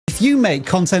If you make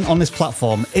content on this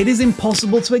platform, it is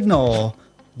impossible to ignore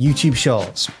YouTube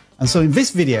Shorts. And so in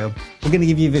this video, we're going to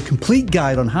give you the complete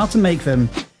guide on how to make them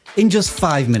in just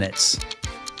 5 minutes.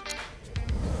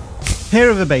 Here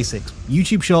are the basics.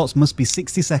 YouTube Shorts must be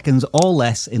 60 seconds or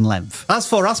less in length. As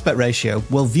for aspect ratio,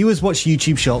 well, viewers watch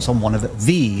YouTube Shorts on one of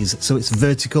these, so it's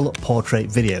vertical portrait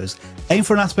videos. Aim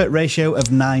for an aspect ratio of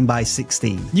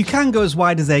 9:16. You can go as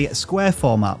wide as a square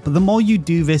format, but the more you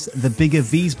do this, the bigger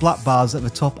these black bars at the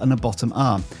top and the bottom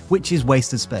are, which is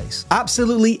wasted space.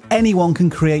 Absolutely anyone can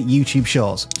create YouTube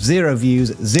Shorts. 0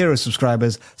 views, 0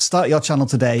 subscribers. Start your channel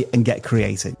today and get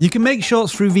creative. You can make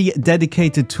shorts through the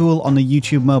dedicated tool on the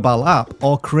YouTube mobile app,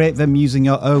 or create them using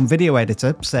your own video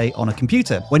editor, say on a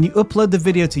computer. When you upload the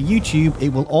video to YouTube, it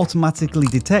will automatically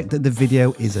detect that the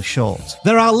video is a short.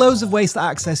 There are loads of ways to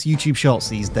access YouTube Shorts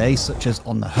these days, such as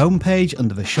on the homepage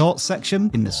under the Shorts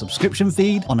section, in the subscription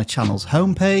feed, on a channel's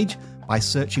homepage, by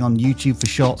searching on YouTube for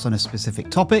shorts on a specific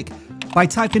topic, by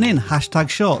typing in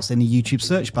 #shorts in the YouTube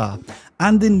search bar,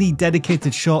 and in the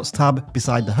dedicated Shorts tab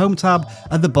beside the Home tab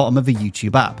at the bottom of the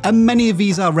YouTube app. And many of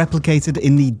these are replicated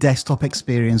in the desktop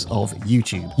experience of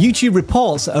YouTube. YouTube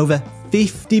reports that over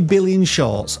 50 billion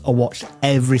shorts are watched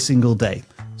every single day.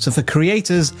 So for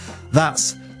creators,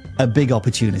 that's a big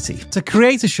opportunity. To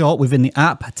create a short within the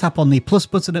app, tap on the plus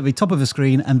button at the top of the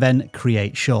screen and then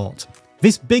create short.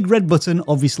 This big red button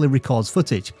obviously records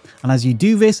footage, and as you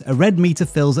do this, a red meter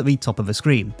fills at the top of the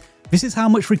screen. This is how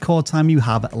much record time you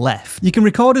have left. You can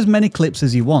record as many clips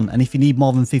as you want, and if you need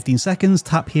more than 15 seconds,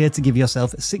 tap here to give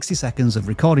yourself 60 seconds of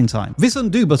recording time. This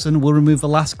undo button will remove the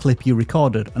last clip you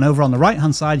recorded, and over on the right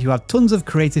hand side you have tons of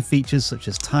creative features such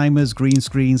as timers, green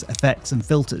screens, effects and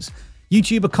filters.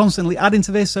 YouTube are constantly adding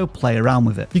to this, so play around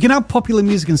with it. You can add popular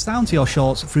music and sound to your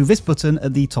shorts through this button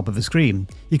at the top of the screen.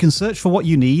 You can search for what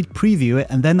you need, preview it,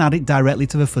 and then add it directly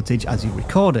to the footage as you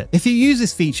record it. If you use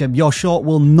this feature, your short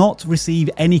will not receive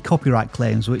any copyright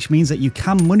claims, which means that you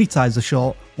can monetize the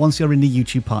short once you're in the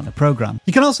YouTube Partner Program.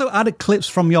 You can also add clips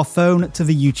from your phone to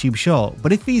the YouTube short,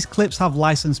 but if these clips have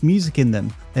licensed music in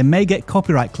them, they may get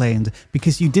copyright claimed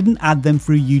because you didn't add them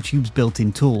through YouTube's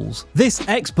built-in tools. This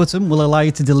X button will allow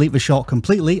you to delete the short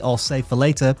completely or save for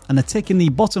later, and a tick in the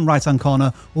bottom right-hand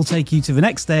corner will take you to the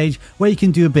next stage where you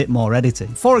can do a bit more editing.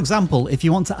 For example, if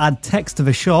you want to add text to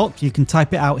the short, you can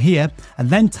type it out here and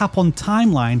then tap on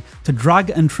Timeline to drag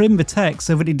and trim the text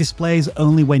so that it displays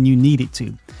only when you need it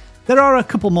to. There are a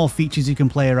couple more features you can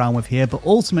play around with here, but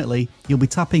ultimately you'll be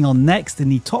tapping on Next in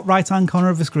the top right hand corner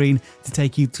of the screen to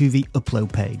take you to the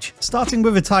upload page. Starting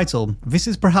with the title, this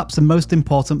is perhaps the most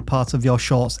important part of your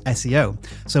shorts SEO,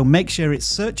 so make sure it's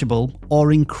searchable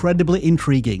or incredibly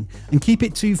intriguing, and keep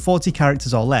it to 40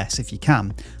 characters or less if you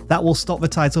can. That will stop the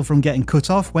title from getting cut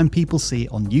off when people see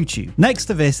it on YouTube. Next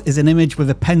to this is an image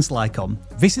with a pencil icon.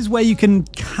 This is where you can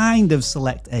kind of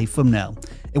select a thumbnail.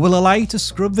 It will allow you to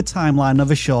scrub the timeline of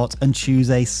a short and choose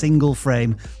a single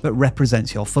frame that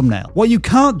represents your thumbnail. What you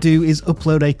can't do is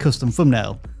upload a custom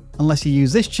thumbnail, unless you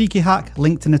use this cheeky hack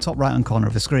linked in the top right hand corner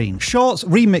of the screen. Shorts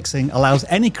remixing allows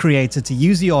any creator to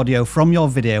use the audio from your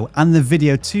video and the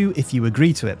video too if you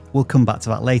agree to it. We'll come back to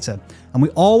that later. And we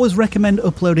always recommend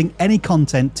uploading any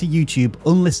content to YouTube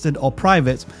unlisted or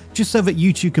private, just so that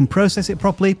YouTube can process it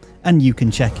properly and you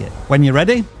can check it. When you're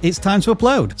ready, it's time to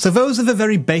upload. So those are the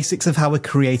very basics of how a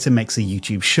creator makes a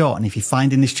YouTube short, and if you're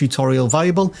finding this tutorial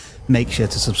valuable, make sure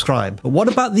to subscribe. But what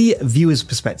about the viewer's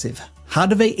perspective? How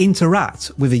do they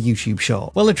interact with a YouTube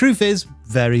short? Well, the truth is,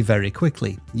 very, very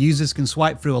quickly. Users can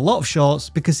swipe through a lot of shorts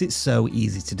because it's so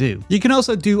easy to do. You can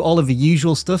also do all of the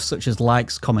usual stuff such as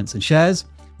likes, comments and shares.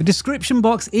 The description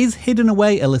box is hidden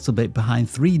away a little bit behind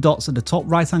 3 dots at the top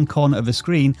right hand corner of the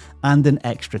screen and an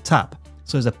extra tab.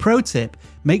 So as a pro tip,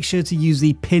 make sure to use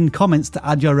the pinned comments to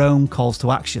add your own calls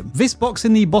to action. This box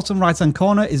in the bottom right hand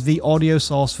corner is the audio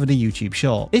source for the YouTube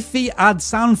short. If the add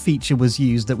sound feature was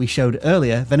used that we showed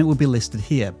earlier, then it would be listed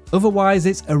here. Otherwise,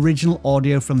 it's original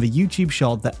audio from the YouTube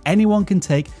short that anyone can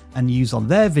take and use on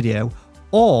their video,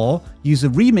 or use a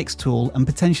remix tool and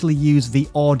potentially use the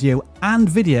audio and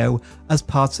video as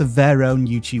part of their own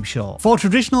YouTube short. For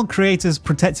traditional creators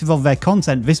protective of their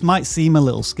content, this might seem a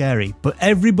little scary, but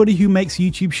everybody who makes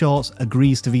YouTube shorts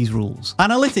agrees to these rules.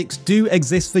 Analytics do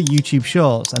exist for YouTube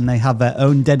shorts, and they have their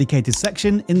own dedicated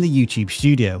section in the YouTube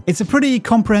studio. It's a pretty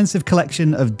comprehensive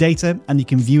collection of data, and you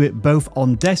can view it both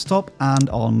on desktop and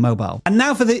on mobile. And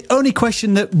now for the only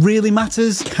question that really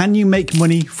matters: can you make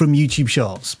money from YouTube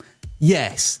shorts?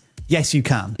 Yes, Yes, you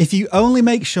can. If you only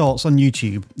make shorts on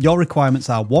YouTube, your requirements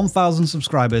are 1,000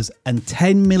 subscribers and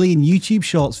 10 million YouTube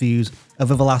Shorts views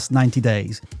over the last 90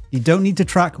 days. You don't need to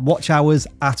track watch hours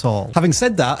at all. Having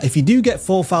said that, if you do get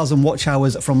 4,000 watch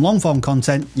hours from long form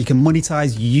content, you can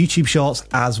monetize YouTube Shorts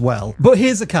as well. But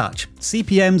here's the catch.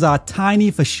 CPMs are tiny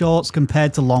for shorts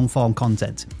compared to long form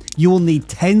content. You will need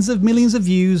tens of millions of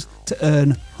views to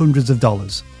earn hundreds of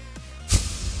dollars.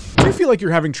 Do you feel like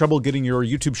you're having trouble getting your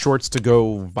YouTube Shorts to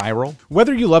go viral?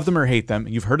 Whether you love them or hate them,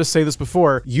 you've heard us say this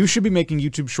before, you should be making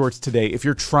YouTube Shorts today if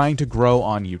you're trying to grow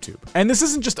on YouTube. And this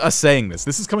isn't just us saying this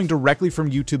is coming directly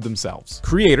from YouTube themselves.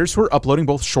 Creators who are uploading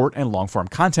both short and long form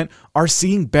content are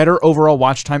seeing better overall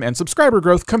watch time and subscriber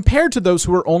growth compared to those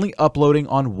who are only uploading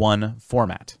on one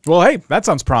format. Well, hey, that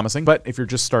sounds promising, but if you're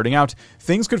just starting out,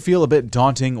 things could feel a bit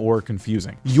daunting or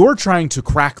confusing. You're trying to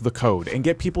crack the code and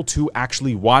get people to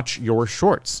actually watch your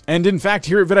shorts. And in fact,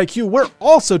 here at vidIQ, we're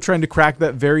also trying to crack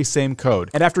that very same code.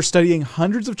 And after studying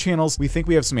hundreds of channels, we think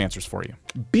we have some answers for you.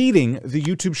 Beating the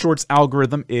YouTube Shorts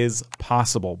algorithm is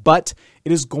possible, but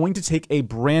it is going to take a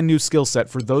brand new skill set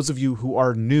for those of you who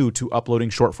are new to uploading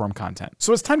short form content.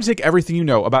 So it's time to take everything you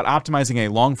know about optimizing a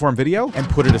long form video and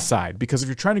put it aside, because if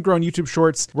you're trying to grow on YouTube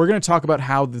Shorts, we're going to talk about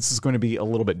how this is going to be a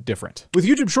little bit different. With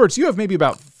YouTube Shorts, you have maybe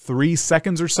about 3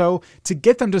 seconds or so to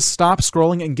get them to stop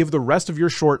scrolling and give the rest of your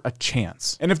short a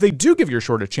chance. And if they do give your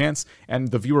short a chance and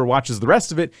the viewer watches the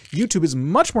rest of it, YouTube is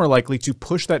much more likely to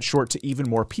push that short to even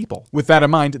more people. With that in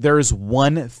mind, there is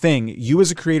one thing you as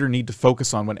a creator need to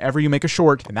focus on whenever you make a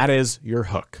short, and that is your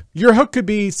hook. Your hook could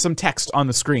be some text on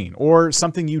the screen, or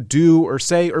something you do or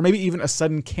say, or maybe even a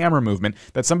sudden camera movement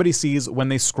that somebody sees when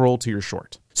they scroll to your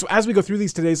short. So as we go through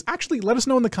these today, actually let us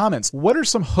know in the comments, what are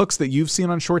some hooks that you've seen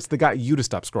on shorts that got you to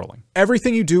stop scrolling?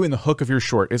 Everything you do in the hook of your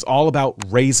short is all about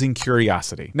raising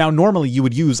curiosity. Now, normally you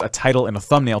would use a title and a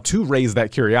thumbnail to raise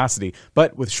that curiosity,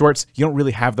 but with shorts, you don't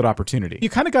really have that opportunity. You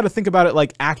kind of got to think about it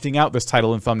like acting out this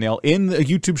title and thumbnail in a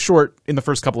YouTube short in the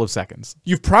first couple of seconds.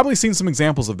 You've probably seen some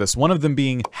examples of this, one of them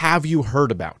being, have you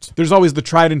heard about? There's always the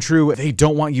tried and true, they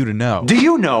don't want you to know. Do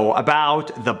you know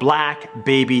about the black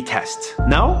baby test?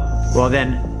 No? Well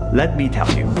then, let me tell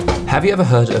you. Have you ever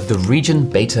heard of the region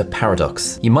beta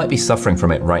paradox? You might be suffering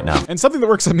from it right now. And something that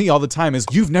works on me all the time is,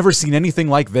 you've never seen anything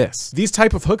like this. These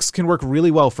type of hooks can work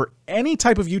really well for any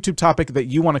type of YouTube topic that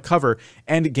you want to cover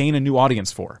and gain a new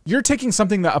audience for. You're taking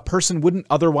something that a person wouldn't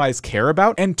otherwise care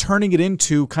about and turning it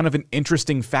into kind of an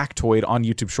interesting factoid on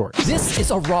YouTube Shorts. This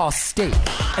is a raw steak,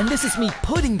 and this is me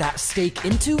putting that steak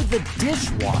into the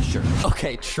dishwasher.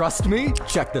 Okay, trust me?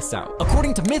 Check this out.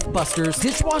 According to Mythbusters,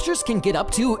 dishwashers can get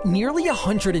up to nearly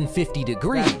 150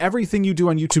 degrees. Everything you do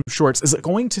on YouTube Shorts is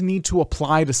going to need to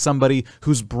apply to somebody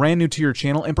who's brand new to your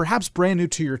channel and perhaps brand new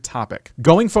to your topic.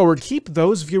 Going forward, keep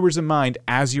those viewers in mind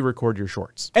as you record your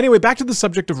shorts. Anyway, back to the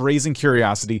subject of raising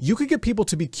curiosity. You could get people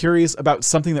to be curious about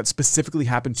something that specifically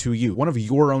happened to you, one of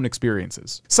your own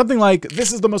experiences. Something like,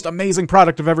 this is the most amazing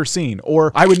product I've ever seen,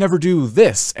 or I would never do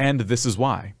this, and this is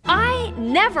why. I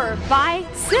never buy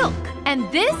silk, and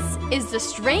this is the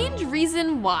strange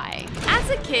reason why. As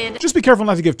a kid, just be careful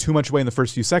not to give too much away in the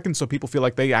first few seconds so people feel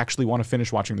like they actually want to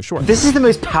finish watching the short. This is the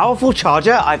most powerful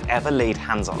charger I've ever laid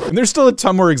hands on. And there's still a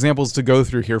ton more examples to go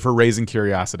through here for raising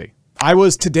curiosity. I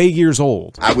was today years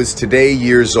old. I was today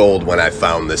years old when I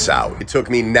found this out. It took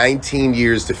me 19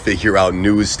 years to figure out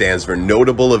news stands for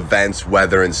notable events,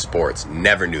 weather, and sports.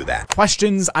 Never knew that.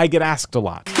 Questions I get asked a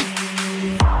lot.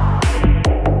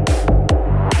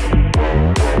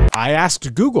 I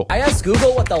asked Google. I asked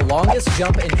Google what the longest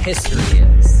jump in history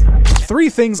is. 3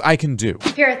 things I can do.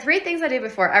 Here are 3 things I do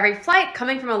before every flight,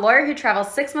 coming from a lawyer who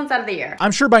travels 6 months out of the year.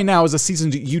 I'm sure by now, as a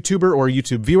seasoned YouTuber or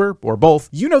YouTube viewer, or both,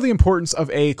 you know the importance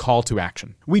of a call to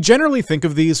action. We generally think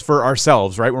of these for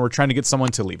ourselves, right? When we're trying to get someone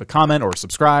to leave a comment or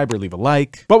subscribe or leave a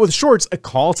like. But with shorts, a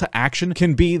call to action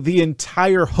can be the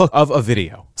entire hook of a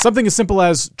video. Something as simple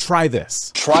as, try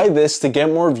this. Try this to get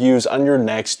more views on your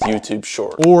next YouTube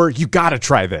short. Or, you gotta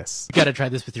try this. You gotta try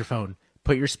this with your phone.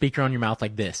 Put your speaker on your mouth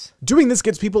like this. Doing this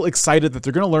gets people excited that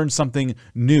they're gonna learn something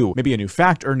new, maybe a new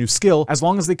fact or a new skill, as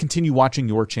long as they continue watching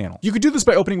your channel. You could do this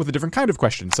by opening with a different kind of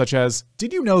question, such as,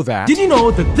 did you know that? Did you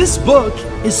know that this book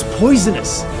is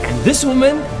poisonous? And this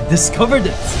woman discovered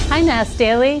it. Hi, Nas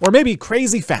Daily. Or maybe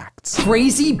crazy facts.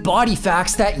 Crazy body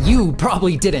facts that you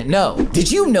probably didn't know.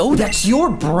 Did you know that your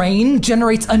brain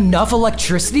generates enough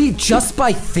electricity just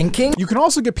by thinking? You can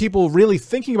also get people really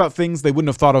thinking about things they wouldn't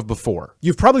have thought of before.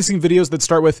 You've probably seen videos that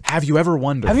start with, have you ever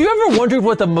wondered? Have you ever wondered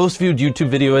what the most viewed YouTube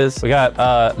video is? We got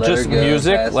just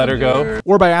music, let her go.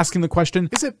 Or by asking the question,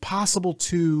 is it possible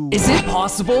to... Is it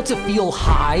possible to feel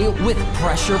high with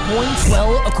pressure points?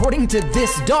 Well, according to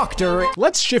this doctor...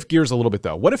 Let's shift shift gears a little bit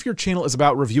though. What if your channel is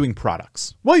about reviewing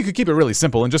products? Well, you could keep it really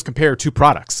simple and just compare two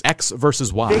products, X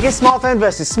versus Y. Biggest smartphone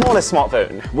versus smallest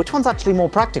smartphone. Which one's actually more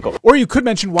practical? Or you could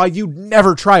mention why you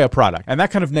never try a product, and that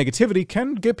kind of negativity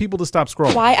can get people to stop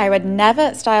scrolling. Why I would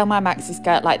never style my maxi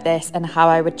skirt like this and how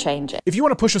I would change it. If you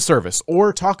want to push a service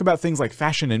or talk about things like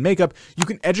fashion and makeup, you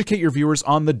can educate your viewers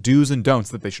on the do's and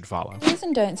don'ts that they should follow. Do's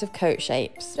and don'ts of coat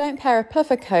shapes. Don't pair a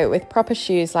puffer coat with proper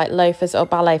shoes like loafers or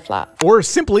ballet flats. Or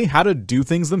simply how to do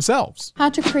things themselves. How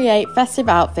to create festive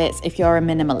outfits if you're a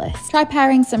minimalist. Try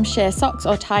pairing some sheer socks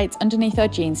or tights underneath your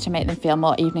jeans to make them feel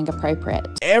more evening appropriate.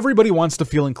 Everybody wants to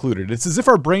feel included. It's as if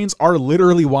our brains are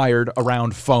literally wired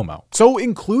around FOMO. So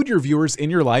include your viewers in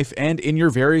your life and in your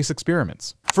various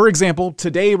experiments. For example,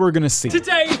 today we're gonna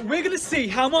see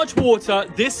how much water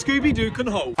this Scooby-Doo can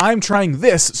hold. I'm trying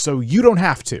this so you don't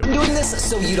have to. I'm doing this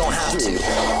so you don't have to.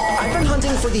 I've been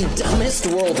hunting for the dumbest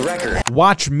world record.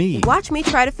 Watch me. Watch me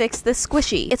try to fix this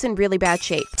squishy. It's in really bad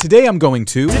shape. Today I'm going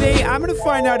to... Today I'm gonna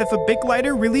find out if a Bic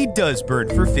lighter really does burn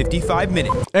for 55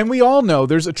 minutes. And we all know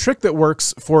there's a trick that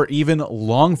works for even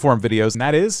long-form videos, and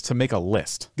that is to make a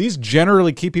list. These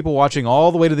generally keep people watching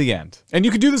all the way to the end. And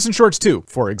you can do this in shorts too.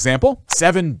 For example,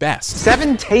 7 best.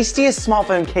 7 tastiest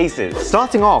smartphone cases,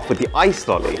 starting off with the Ice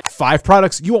Lolly. 5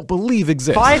 products you won't believe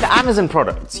exist. 5 Amazon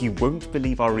products you won't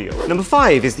believe are real. Number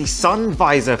 5 is the Sun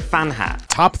Visor fan hat.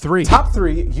 Top 3. Top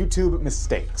 3 YouTube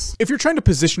mistakes. If you're trying to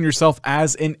position yourself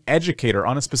as an educator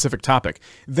on a specific topic,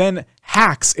 then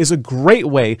hacks is a great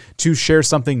way to share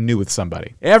something new with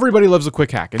somebody. Everybody loves a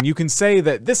quick hack, and you can say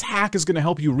that this hack is going to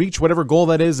help you reach whatever goal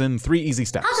that is in 3 easy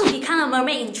steps. How to become a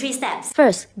mermaid in 3 steps.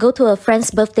 First, go to a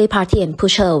friend's birthday party and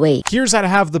push her away. Here's how to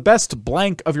have the best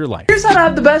blank of your life. Here's how to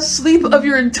have the best sleep of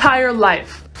your entire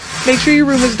life. Make sure your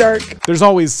room is dark. There's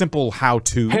always simple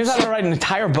how-tos. Here's how to write an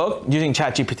entire book using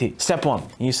ChatGPT. Step 1,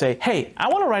 you say, hey, I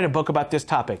want to write a book about this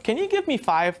topic. Can you give me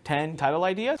 5, 10 title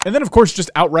ideas? And then of course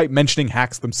just outright mentioning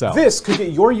hacks themselves. This could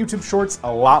get your YouTube shorts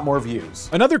a lot more views.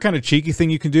 Another kind of cheeky thing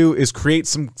you can do is create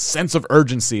some sense of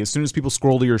urgency as soon as people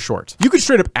scroll to your short. You could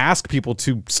straight up ask people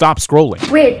to stop scrolling.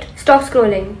 Wait, stop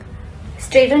scrolling.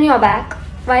 Straighten your back.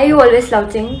 Why are you always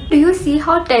slouching? Do you see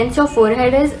how tense your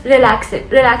forehead is? Relax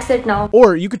it. Relax it now.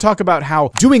 Or you could talk about how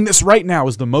doing this right now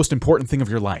is the most important thing of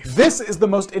your life. This is the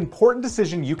most important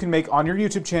decision you can make on your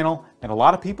YouTube channel, and a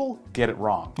lot of people get it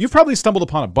wrong. You've probably stumbled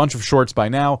upon a bunch of shorts by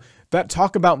now that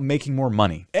talk about making more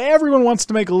money. Everyone wants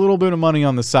to make a little bit of money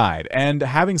on the side, and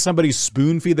having somebody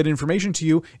spoon feed that information to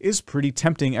you is pretty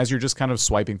tempting as you're just kind of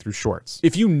swiping through shorts.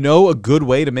 If you know a good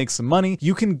way to make some money,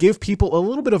 you can give people a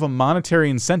little bit of a monetary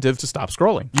incentive to stop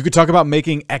scrolling. You could talk about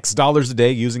making X dollars a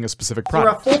day using a specific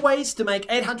product. There are 4 ways to make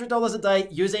 $800 a day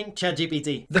using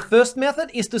ChatGPT. The first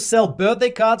method is to sell birthday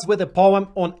cards with a poem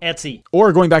on Etsy.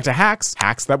 Or going back to hacks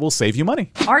that will save you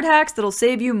money. Art hacks that'll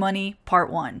save you money,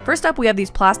 part 1. First up, we have these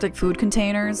plastic food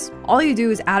containers. All you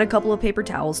do is add a couple of paper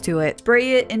towels to it,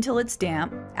 spray it until it's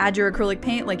damp, add your acrylic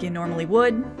paint like you normally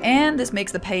would, and this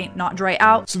makes the paint not dry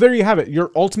out. So there you have it,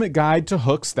 your ultimate guide to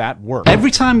hooks that work.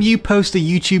 Every time you post a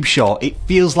YouTube short, it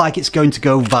feels like it's going to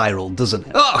go viral, doesn't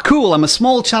it? Oh, cool, I'm a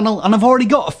small channel and I've already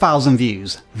got 1,000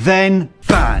 views. Then,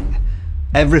 bang,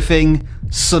 everything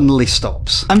suddenly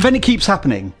stops. And then it keeps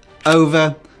happening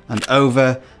over and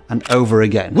over and over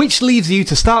again. Which leaves you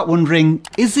to start wondering,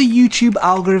 is the YouTube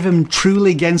algorithm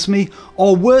truly against me?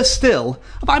 Or worse still,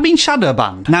 have I been shadow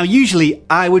banned? Now usually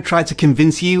I would try to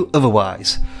convince you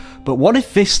otherwise, but what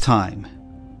if this time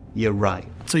you're right?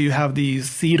 So you have these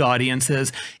seed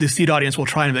audiences. The seed audience will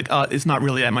try and be like, it's not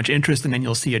really that much interest, and then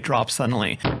you'll see it drop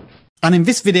suddenly. And in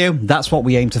this video, that's what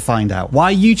we aim to find out.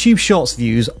 Why YouTube Shorts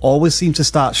views always seem to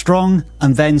start strong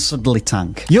and then suddenly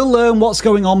tank. You'll learn what's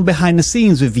going on behind the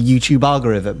scenes with the YouTube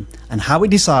algorithm and how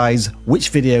it decides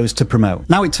which videos to promote.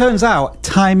 Now it turns out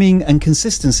timing and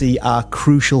consistency are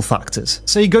crucial factors.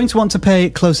 So you're going to want to pay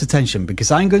close attention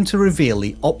because I'm going to reveal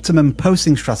the optimum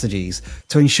posting strategies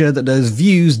to ensure that those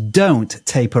views don't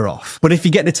taper off. But if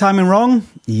you get the timing wrong,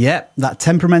 yep, that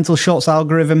temperamental Shorts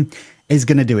algorithm is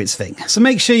going to do its thing. So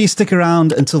make sure you stick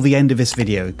around until the end of this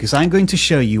video because I'm going to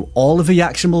show you all of the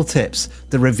actionable tips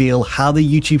that reveal how the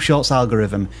YouTube Shorts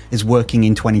algorithm is working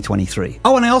in 2023.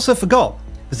 Oh, and I also forgot,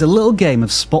 there's a little game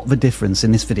of spot the difference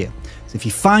in this video. So if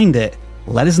you find it,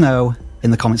 let us know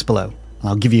in the comments below and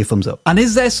I'll give you a thumbs up. And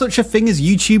is there such a thing as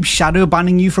YouTube shadow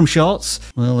banning you from Shorts?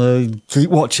 Well, keep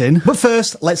watching. But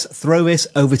first, let's throw this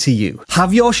over to you.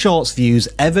 Have your Shorts views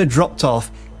ever dropped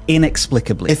off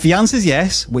inexplicably? If the answer is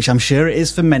yes, which I'm sure it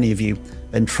is for many of you,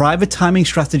 then try the timing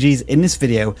strategies in this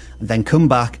video and then come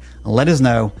back and let us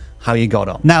know how you got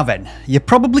on. Now then, you're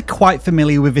probably quite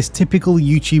familiar with this typical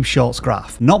YouTube Shorts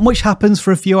graph. Not much happens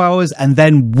for a few hours and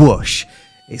then whoosh,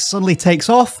 it suddenly takes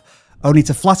off, only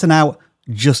to flatten out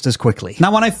just as quickly.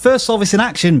 Now, when I first saw this in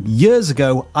action years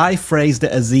ago, I phrased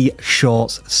it as the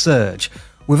shorts surge,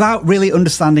 without really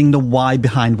understanding the why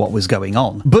behind what was going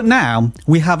on. But now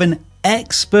we have an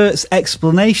expert's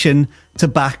explanation to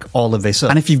back all of this up.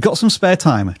 And if you've got some spare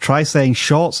time, try saying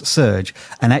shorts surge,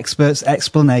 an expert's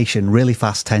explanation really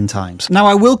fast 10 times. Now,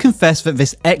 I will confess that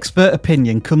this expert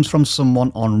opinion comes from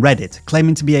someone on Reddit,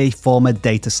 claiming to be a former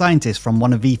data scientist from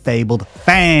one of the fabled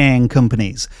FANG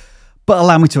companies. But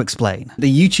allow me to explain.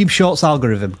 The YouTube Shorts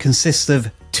algorithm consists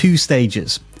of 2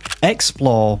 stages: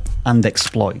 explore and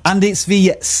exploit. And it's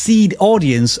the seed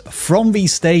audience from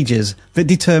these stages that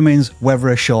determines whether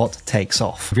a short takes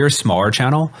off. If you're a smaller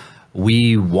channel,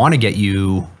 we want to get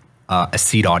you a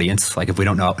seed audience. Like if we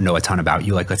don't know a ton about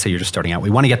you, like let's say you're just starting out, we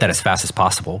want to get that as fast as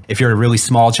possible. If you're a really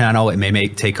small channel, it may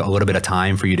take a little bit of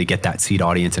time for you to get that seed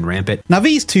audience and ramp it. Now,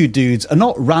 these 2 dudes are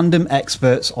not random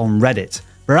experts on Reddit.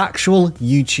 They're actual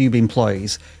YouTube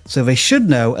employees, so they should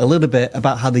know a little bit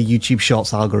about how the YouTube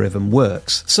Shorts algorithm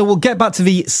works. So we'll get back to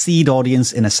the seed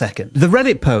audience in a second. The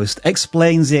Reddit post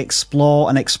explains the explore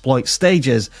and exploit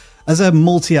stages as a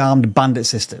multi-armed bandit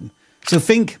system. So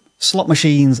think slot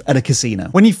machines at a casino.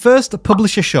 When you first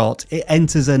publish a short, it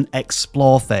enters an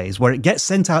explore phase where it gets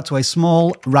sent out to a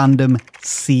small, random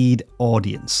seed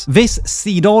audience. This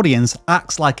seed audience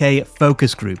acts like a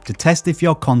focus group to test if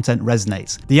your content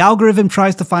resonates. The algorithm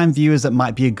tries to find viewers that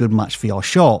might be a good match for your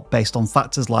short based on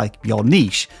factors like your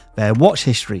niche, their watch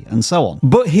history, and so on.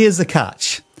 But here's the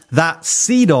catch. That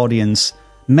seed audience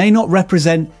may not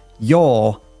represent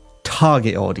your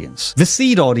target audience. The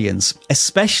seed audience,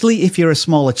 especially if you're a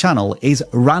smaller channel, is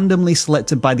randomly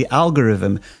selected by the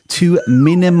algorithm to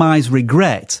minimize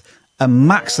regret and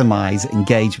maximize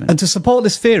engagement. And to support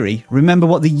this theory, remember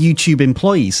what the YouTube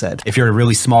employee said. If you're a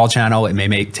really small channel, it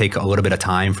may take a little bit of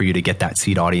time for you to get that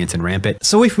seed audience and ramp it.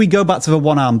 So if we go back to the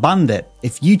one-armed bandit,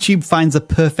 if YouTube finds a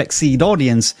perfect seed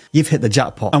audience, you've hit the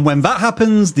jackpot. And when that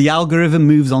happens, the algorithm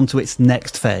moves on to its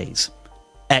next phase: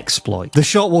 exploit. The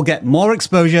short will get more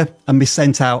exposure and be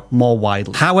sent out more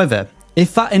widely. However,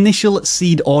 if that initial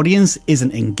seed audience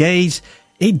isn't engaged,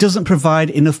 it doesn't provide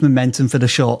enough momentum for the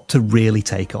short to really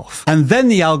take off. And then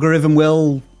the algorithm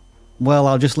will, well,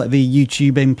 I'll just let the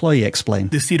YouTube employee explain.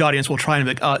 The seed audience will try and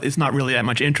be like, it's not really that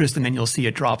much interest, and then you'll see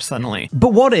it drop suddenly.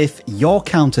 But what if your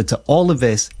counter to all of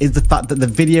this is the fact that the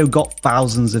video got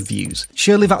thousands of views?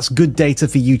 Surely that's good data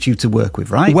for YouTube to work with,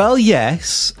 right? Well,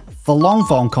 yes, for long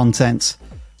form content,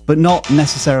 but not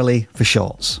necessarily for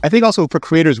shorts. I think also for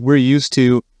creators, we're used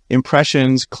to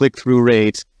impressions, click-through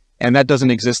rate, and that doesn't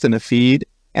exist in a feed.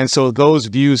 And so those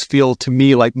views feel to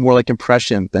me like more like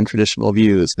impression than traditional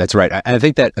views. That's right. I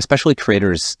think that especially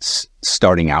creators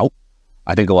starting out,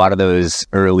 I think a lot of those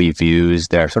early views,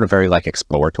 they're sort of very like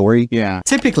exploratory. Yeah.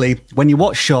 Typically, when you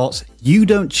watch shorts, you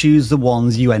don't choose the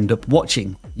ones you end up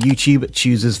watching. YouTube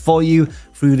chooses for you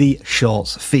through the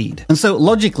shorts feed. And so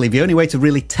logically, the only way to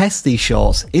really test these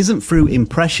shorts isn't through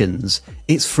impressions,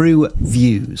 it's through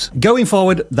views. Going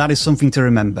forward, that is something to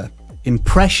remember.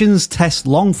 Impressions test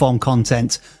long form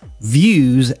content,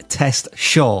 views test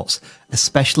shorts,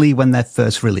 especially when they're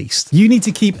first released. You need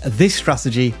to keep this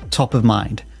strategy top of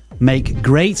mind. Make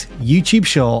great YouTube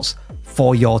shorts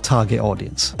for your target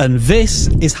audience. And this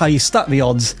is how you stack the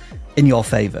odds in your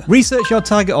favor. Research your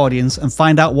target audience and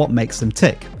find out what makes them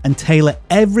tick, and tailor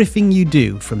everything you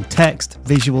do from text,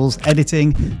 visuals,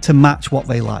 editing to match what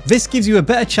they like. This gives you a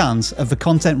better chance of the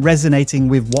content resonating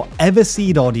with whatever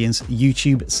seed audience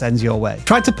YouTube sends your way.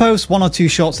 Try to post 1 or 2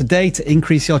 shorts a day to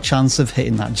increase your chance of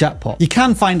hitting that jackpot. You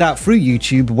can find out through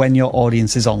YouTube when your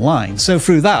audience is online. So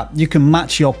through that, you can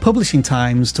match your publishing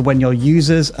times to when your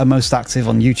users are most active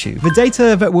on YouTube. The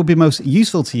data that will be most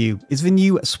useful to you is the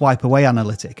new swipe away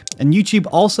analytic. And YouTube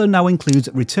also now includes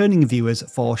returning viewers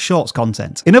for shorts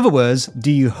content. In other words, do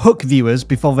you hook viewers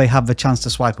before they have the chance to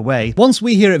swipe away? Once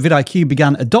we here at vidIQ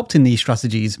began adopting these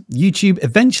strategies, YouTube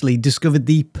eventually discovered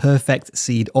the perfect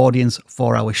seed audience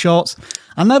for our shorts,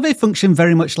 and now they function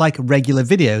very much like regular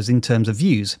videos in terms of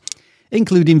views,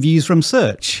 including views from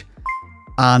search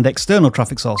and external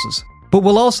traffic sources. But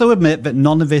we'll also admit that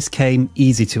none of this came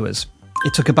easy to us.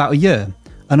 It took about a year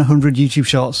and 100 YouTube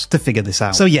shorts to figure this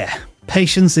out. So yeah,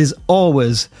 patience is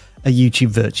always a YouTube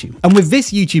virtue. And with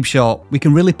this YouTube short, we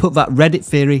can really put that Reddit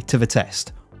theory to the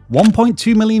test.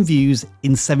 1.2 million views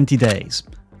in 70 days.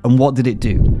 And what did it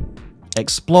do?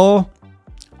 Explore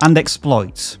and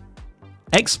exploit.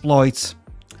 Exploit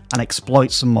and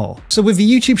exploit some more. So with the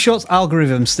YouTube Shorts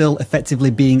algorithm still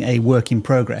effectively being a work in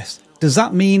progress, does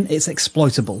that mean it's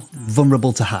exploitable,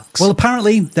 vulnerable to hacks? Well,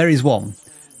 apparently there is one.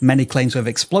 Many claim to have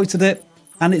exploited it,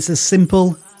 and it's as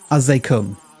simple as they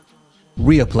come.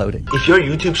 re-uploading. If your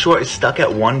YouTube short is stuck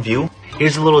at 1 view,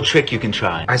 here's a little trick you can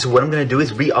try. Alright, so what I'm gonna do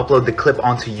is re-upload the clip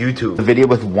onto YouTube. The video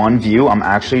with 1 view, I'm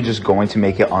actually just going to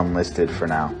make it unlisted for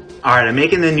now. Alright, I'm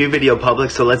making the new video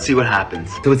public, so let's see what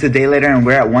happens. So it's a day later and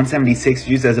we're at 176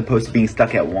 views as opposed to being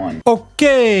stuck at 1.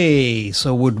 Okay,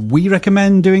 so would we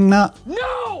recommend doing that?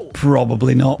 No!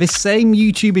 Probably not. This same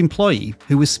YouTube employee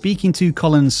who was speaking to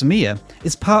Colin and Samir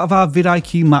is part of our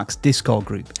vidIQ Max Discord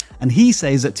group, and he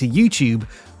says that to YouTube,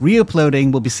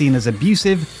 re-uploading will be seen as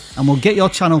abusive and will get your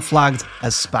channel flagged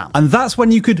as spam. And that's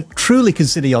when you could truly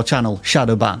consider your channel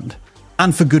shadow banned.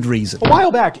 And for good reason. A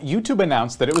while back, YouTube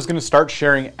announced that it was going to start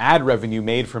sharing ad revenue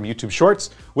made from YouTube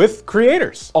Shorts with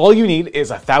creators. All you need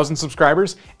is 1,000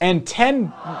 subscribers and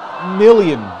 10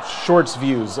 million Shorts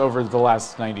views over the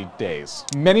last 90 days.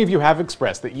 Many of you have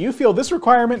expressed that you feel this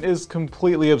requirement is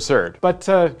completely absurd. But,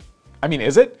 I mean,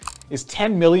 is it? Is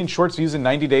 10 million Shorts views in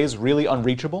 90 days really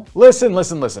unreachable?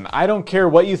 Listen. I don't care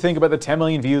what you think about the 10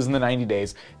 million views in the 90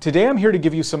 days. Today I'm here to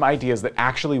give you some ideas that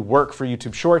actually work for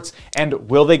YouTube Shorts. And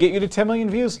will they get you to 10 million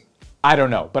views? I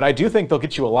don't know, but I do think they'll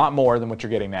get you a lot more than what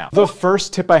you're getting now. The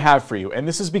first tip I have for you, and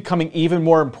this is becoming even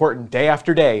more important day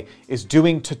after day, is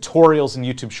doing tutorials in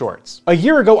YouTube Shorts. A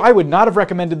year ago, I would not have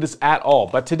recommended this at all,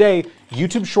 but today,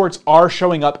 YouTube Shorts are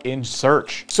showing up in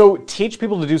search. So teach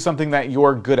people to do something that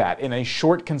you're good at in a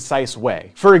short, concise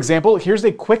way. For example, here's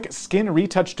a quick skin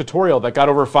retouch tutorial that got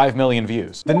over 5 million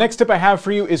views. The next tip I have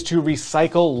for you is to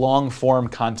recycle long-form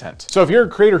content. So if you're a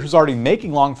creator who's already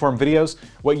making long-form videos,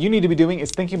 what you need to be doing is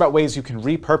thinking about ways you can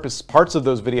repurpose parts of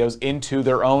those videos into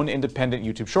their own independent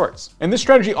YouTube Shorts. And this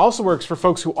strategy also works for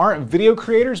folks who aren't video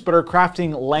creators but are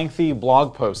crafting lengthy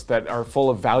blog posts that are full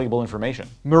of valuable information.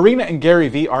 Marina and Gary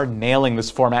Vee are nailing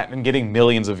this format and getting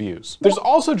millions of views. There's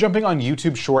also jumping on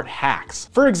YouTube short hacks.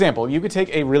 For example, you could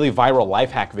take a really viral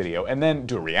life hack video and then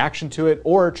do a reaction to it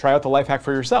or try out the life hack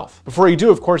for yourself. Before you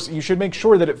do, of course, you should make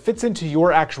sure that it fits into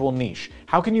your actual niche.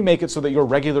 How can you make it so that your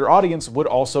regular audience would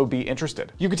also be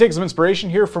interested? You could take some inspiration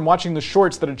here from watching the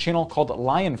shorts that a channel called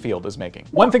Lionfield is making.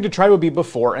 One thing to try would be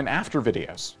before and after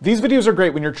videos. These videos are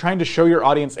great when you're trying to show your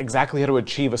audience exactly how to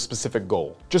achieve a specific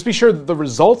goal. Just be sure that the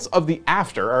results of the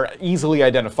after are easily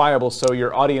identifiable so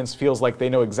your audience feels like they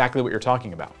know exactly what you're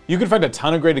talking about. You can find a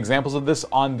ton of great examples of this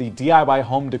on the DIY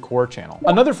Home Decor channel.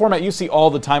 Another format you see all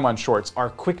the time on shorts are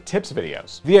quick tips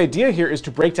videos. The idea here is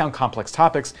to break down complex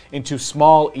topics into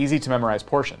small, easy to memorize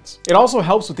portions. It also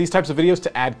helps with these types of videos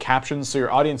to add captions so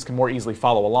your audience can more easily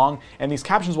follow along, and these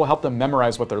captions will help them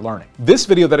memorize what they're learning. This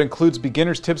video that includes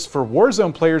beginner's tips for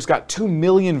Warzone players got 2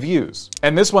 million views.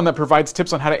 And this one that provides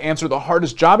tips on how to answer the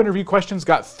hardest job interview questions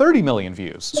got 30 million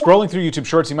views. Scrolling through YouTube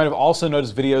Shorts, you might have also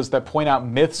noticed videos that point out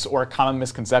myths or common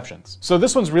misconceptions. So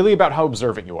this one's really about how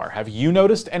observant you are. Have you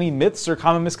noticed any myths or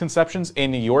common misconceptions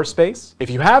in your space? If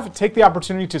you have, take the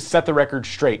opportunity to set the record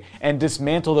straight and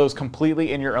dismantle those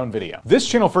completely in your own video. This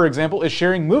channel, for example, is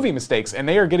sharing movie mistakes, and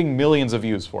they are getting millions of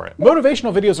views for it.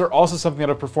 Motivational videos are also something that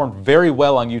have performed very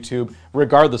well on YouTube,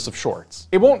 regardless of shorts.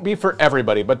 It won't be for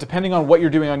everybody, but depending on what you're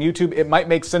doing on YouTube, it might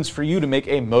make sense for you to make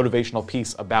a motivational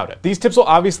piece about it. These tips will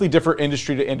obviously differ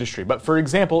industry to industry, but for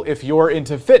example, if you're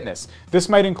into fitness, this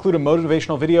might include a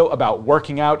motivational video about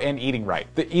working out and eating right.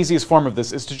 The easiest form of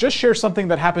this is to just share something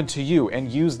that happened to you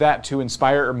and use that to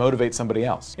inspire or motivate somebody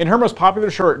else. In her most popular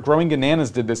short, Growing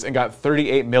Bananas did this and got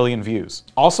 38 million views.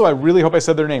 Also, I really hope I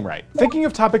said their name right. Thinking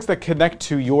of topics that connect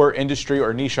to your industry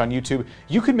or niche on YouTube,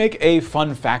 you could make a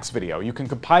fun facts video. You can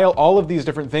compile all of these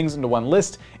different things into one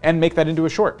list and make that into a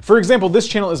short. For example, this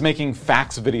channel is making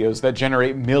facts videos that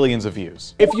generate millions of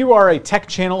views. If you are a tech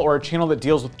channel or a channel that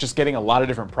deals with just getting a lot of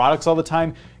different products all the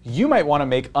time, you might want to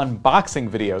make unboxing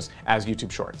videos as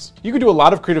YouTube Shorts. You can do a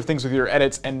lot of creative things with your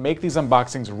edits and make these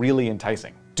unboxings really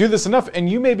enticing. Do this enough and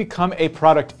you may become a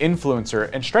product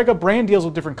influencer and strike up brand deals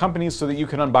with different companies so that you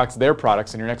can unbox their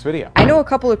products in your next video. I know a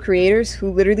couple of creators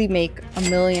who literally make $1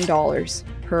 million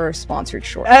per sponsored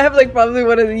short. I have like probably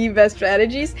one of the best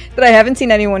strategies that I haven't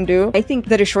seen anyone do. I think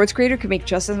that a shorts creator could make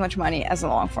just as much money as a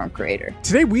long form creator.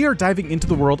 Today we are diving into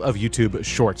the world of YouTube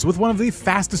Shorts with one of the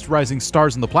fastest rising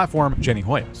stars on the platform, Jenny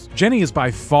Hoyos. Jenny is by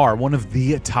far one of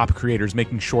the top creators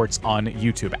making shorts on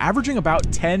YouTube, averaging about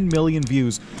 10 million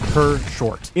views per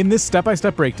short. In this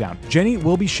step-by-step breakdown, Jenny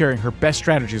will be sharing her best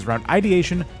strategies around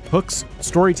ideation, hooks,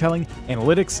 storytelling,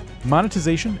 analytics,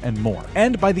 monetization, and more.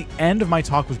 And by the end of my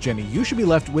talk with Jenny, you should be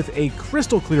left with a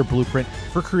crystal clear blueprint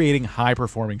for creating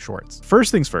high-performing shorts.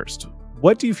 First things first,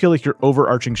 what do you feel like your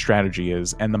overarching strategy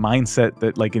is and the mindset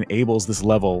that like enables this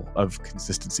level of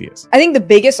consistency is? I think the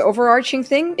biggest overarching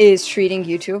thing is treating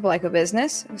YouTube like a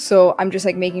business. So I'm just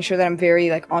like making sure that I'm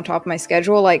very like on top of my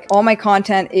schedule. Like all my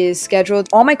content is scheduled.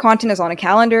 All my content is on a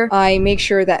calendar. I make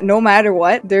sure that no matter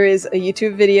what, there is a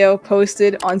YouTube video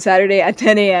posted on Saturday at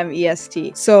 10 a.m.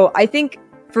 EST. So I think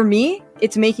for me,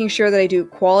 it's making sure that I do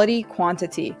quality,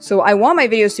 quantity. So I want my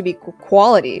videos to be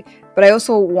quality, but I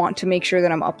also want to make sure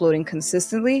that I'm uploading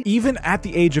consistently. Even at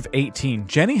the age of 18,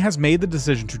 Jenny has made the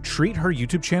decision to treat her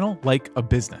YouTube channel like a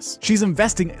business. She's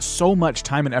investing so much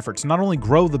time and effort to not only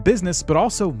grow the business, but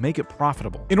also make it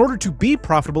profitable. In order to be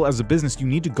profitable as a business, you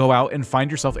need to go out and find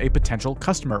yourself a potential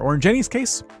customer, or in Jenny's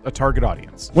case, a target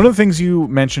audience. One of the things you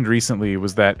mentioned recently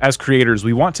was that as creators,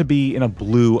 we want to be in a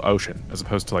blue ocean as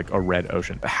opposed to like a red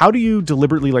ocean. How do you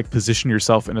deliberately like position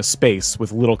yourself in a space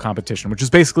with little competition, which is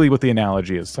basically what the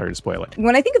analogy is. Sorry to spoil it.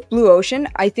 When I think of blue ocean,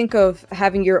 I think of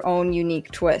having your own unique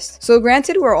twist. So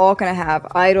granted, we're all gonna have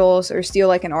idols or steal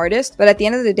like an artist, but at the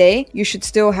end of the day, you should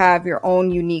still have your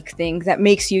own unique thing that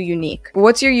makes you unique.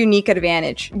 What's your unique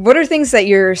advantage? What are things that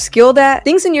you're skilled at?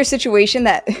 Things in your situation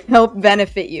that help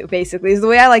benefit you, basically, is the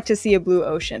way I like to see a blue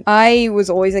ocean. I was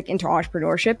always like into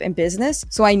entrepreneurship and business,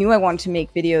 so I knew I wanted to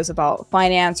make videos about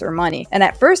finance or money. And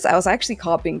at first, I was actually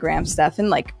copying Graham Stephan,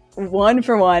 like one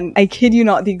for one. I kid you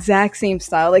not, the exact same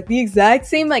style, like the exact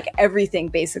same, like everything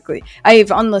basically.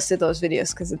 I've unlisted those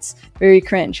videos because it's very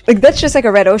cringe. Like that's just like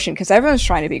a red ocean because everyone's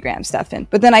trying to be Graham Stephan.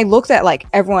 But then I looked at like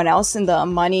everyone else in the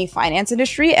money finance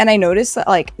industry and I noticed that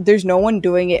like there's no one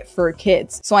doing it for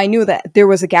kids. So I knew that there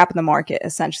was a gap in the market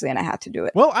essentially and I had to do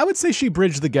it. Well, I would say she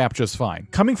bridged the gap just fine.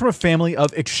 Coming from a family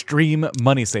of extreme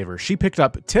money savers, she picked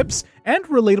up tips and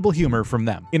relatable humor from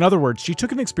them. In other words, she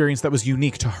took an experience that was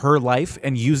unique to her life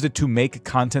and used it to make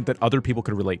content that other people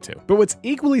could relate to. But what's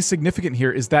equally significant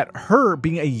here is that her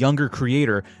being a younger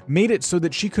creator made it so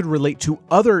that she could relate to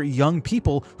other young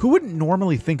people who wouldn't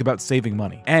normally think about saving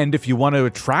money. And if you want to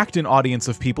attract an audience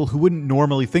of people who wouldn't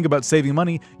normally think about saving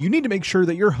money, you need to make sure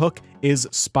that your hook is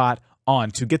spot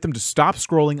on to get them to stop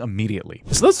scrolling immediately.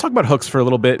 So let's talk about hooks for a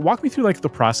little bit. Walk me through like the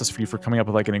process for you for coming up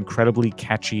with like an incredibly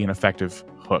catchy and effective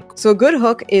hook. So a good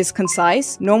hook is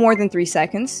concise, no more than 3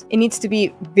 seconds. It needs to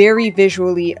be very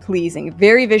visually pleasing,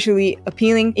 very visually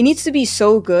appealing. It needs to be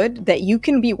so good that you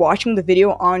can be watching the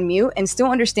video on mute and still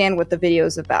understand what the video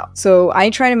is about. So I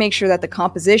try to make sure that the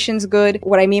composition's good.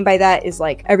 What I mean by that is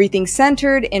like everything's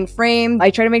centered in frame. I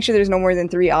try to make sure there's no more than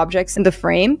 3 objects in the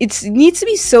frame. It needs to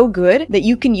be so good that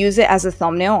you can use it as a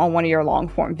thumbnail on one of your long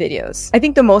form videos. I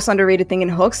think the most underrated thing in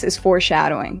hooks is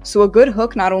foreshadowing. So a good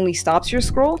hook not only stops your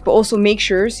scroll, but also makes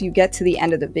sure you get to the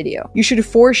end of the video. You should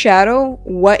foreshadow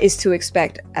what is to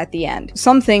expect at the end.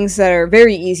 Some things that are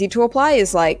very easy to apply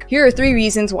is like, here are 3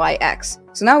 reasons why X.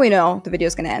 So now we know the video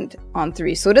is going to end on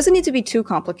 3. So it doesn't need to be too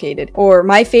complicated. Or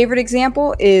my favorite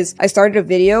example is I started a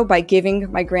video by giving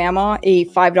my grandma a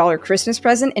 $5 Christmas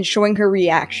present and showing her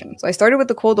reaction. So I started with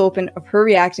the cold open of her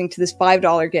reacting to this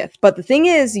 $5 gift. But the thing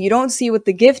is, you don't see what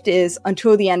the gift is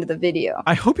until the end of the video.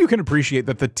 I hope you can appreciate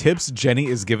that the tips Jenny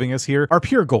is giving us here are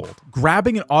pure gold.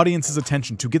 Grabbing an audience's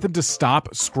attention to get them to stop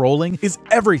scrolling is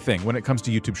everything when it comes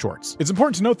to YouTube Shorts. It's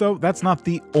important to note though, that's not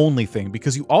the only thing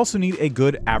because you also need a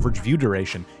good average view duration.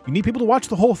 You need people to watch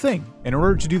the whole thing. In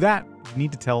order to do that, you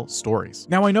need to tell stories.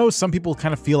 Now, I know some people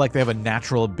kind of feel like they have a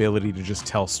natural ability to just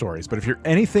tell stories, but if you're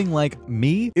anything like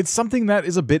me, it's something that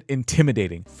is a bit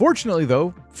intimidating. Fortunately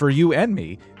though, for you and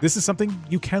me, this is something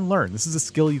you can learn. This is a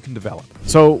skill you can develop.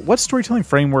 So what storytelling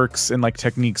frameworks and like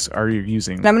techniques are you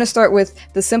using? I'm going to start with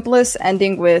the simplest,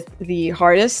 ending with the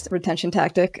hardest retention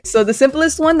tactic. So the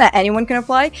simplest one that anyone can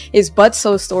apply is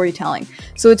but-so storytelling.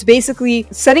 So it's basically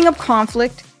setting up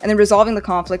conflict and then resolving the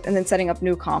conflict and then setting up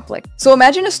new conflict. So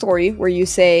imagine a story where you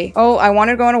say, oh, I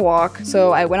wanted to go on a walk.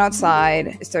 So I went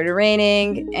outside, it started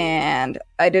raining and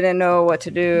I didn't know what to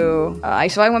do.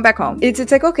 So I went back home.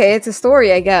 It's like, okay, it's a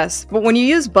story, I guess. But when you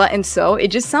use but and so, it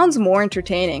just sounds more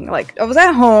entertaining. Like I was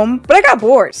at home, but I got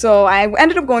bored. So I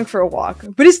ended up going for a walk,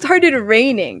 but it started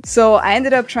raining. So I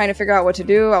ended up trying to figure out what to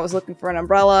do. I was looking for an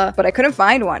umbrella, but I couldn't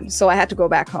find one. So I had to go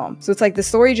back home. So it's like the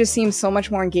story just seems so much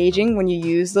more engaging when you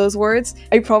use those words.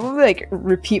 I probably like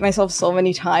repeat myself so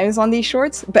many times on these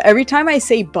shorts, but every time I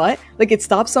say but, like it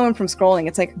stops someone from scrolling.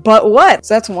 It's like, but what?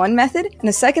 So that's one method. And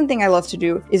the second thing I love to do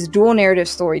do is dual narrative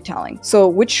storytelling. So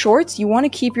with shorts, you want to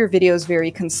keep your videos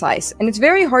very concise. And it's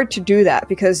very hard to do that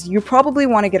because you probably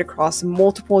want to get across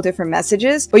multiple different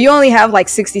messages, but you only have like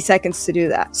 60 seconds to do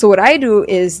that. So what I do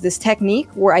is this technique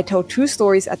where I tell two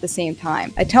stories at the same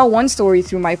time. I tell one story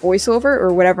through my voiceover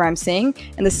or whatever I'm saying,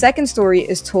 and the second story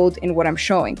is told in what I'm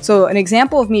showing. So an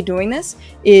example of me doing this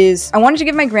is I wanted to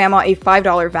give my grandma a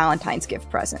 $5 Valentine's gift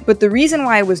present. But the reason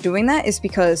why I was doing that is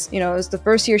because, you know, it was the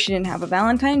first year she didn't have a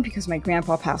Valentine because my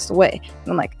grandpa passed away.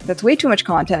 And I'm like, that's way too much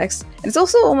context. And it's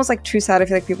also almost like too sad. I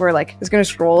feel like people are like, it's gonna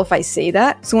scroll if I say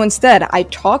that. So instead,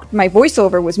 my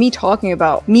voiceover was me talking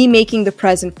about me making the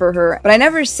present for her, but I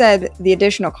never said the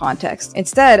additional context.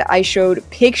 Instead, I showed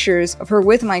pictures of her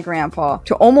with my grandpa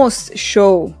to almost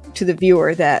show to the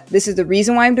viewer that this is the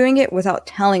reason why I'm doing it without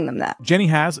telling them that. Jenny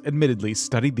has admittedly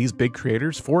studied these big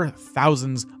creators for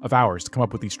thousands of hours to come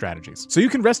up with these strategies. So you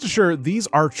can rest assured these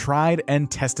are tried and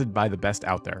tested by the best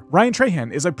out there. Ryan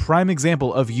Trahan is a prime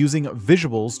example of using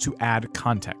visuals to add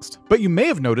context. But you may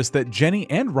have noticed that Jenny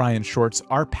and Ryan's shorts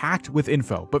are packed with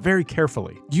info, but very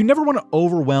carefully. You never want to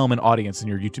overwhelm an audience in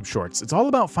your YouTube shorts. It's all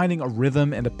about finding a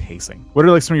rhythm and a pacing. What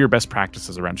are like some of your best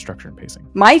practices around structure and pacing?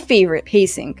 My favorite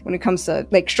pacing when it comes to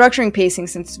like structuring pacing,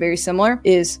 since it's very similar,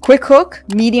 is quick hook,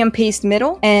 medium paced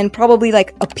middle, and probably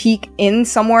like a peak in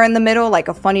somewhere in the middle, like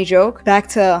a funny joke, back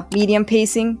to medium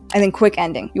pacing, and then quick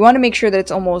ending. You want to make sure that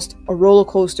it's almost a roller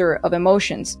coaster of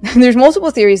emotions. There's multiple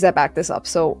theories that back this up.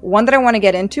 So one that I want to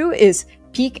get into is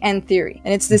peak end theory.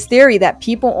 And it's this theory that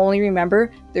people only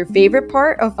remember their favorite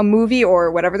part of a movie or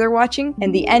whatever they're watching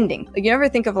and the ending. Like you never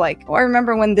think of like, oh, I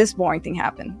remember when this boring thing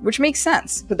happened, which makes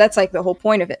sense, but that's like the whole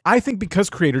point of it. I think because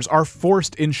creators are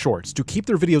forced in shorts to keep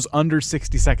their videos under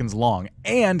 60 seconds long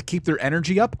and keep their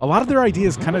energy up, a lot of their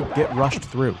ideas kind of get rushed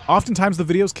through. Oftentimes the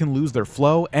videos can lose their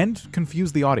flow and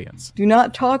confuse the audience. Do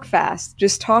not talk fast,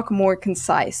 just talk more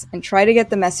concise and try to get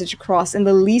the message across in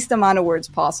the least amount of words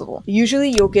possible. Usually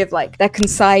you'll give like that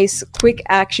concise, quick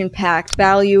action-packed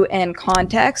value and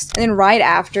context. And then right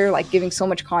after, like giving so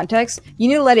much context, you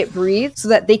need to let it breathe so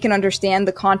that they can understand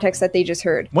the context that they just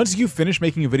heard. Once you finish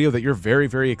making a video that you're very,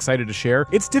 very excited to share,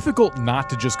 it's difficult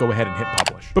not to just go ahead and hit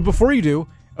publish. But before you do,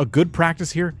 a good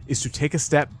practice here is to take a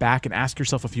step back and ask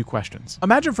yourself a few questions.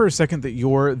 Imagine for a second that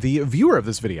you're the viewer of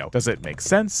this video. Does it make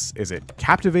sense? Is it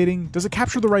captivating? Does it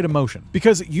capture the right emotion?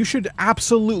 Because you should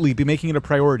absolutely be making it a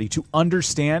priority to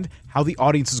understand how the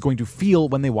audience is going to feel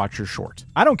when they watch your short.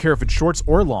 I don't care if it's shorts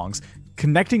or longs.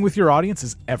 Connecting with your audience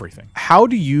is everything. How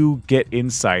do you get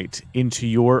insight into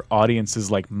your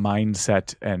audience's like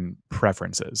mindset and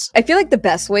preferences? I feel like the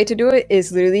best way to do it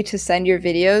is literally to send your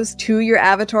videos to your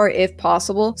avatar if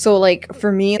possible. So like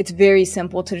for me, it's very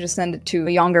simple to just send it to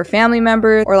a younger family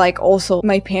member or like also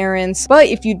my parents. But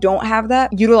if you don't have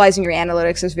that, utilizing your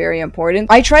analytics is very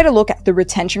important. I try to look at the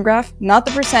retention graph, not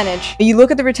the percentage. You look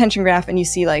at the retention graph and you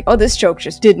see like, oh, this joke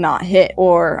just did not hit,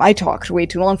 or I talked way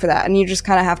too long for that. And you just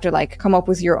kind of have to like come up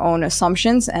with your own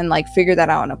assumptions and like figure that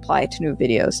out and apply it to new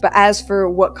videos. But as for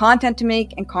what content to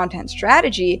make and content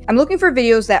strategy, I'm looking for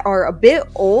videos that are a bit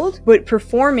old but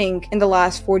performing in the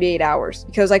last 48 hours.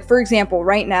 Because like for example,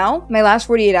 right now my last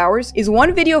 48 hours is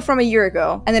one video from a year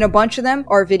ago and then a bunch of them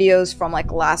are videos from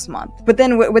like last month. But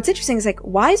then what's interesting is like,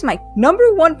 why is my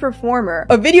 #1 performer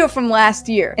a video from last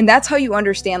year? And that's how you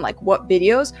understand like what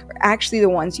videos are actually the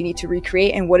ones you need to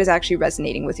recreate and what is actually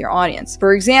resonating with your audience.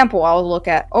 For example, I'll look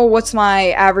at, oh, what's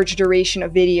my average duration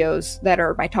of videos that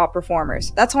are my top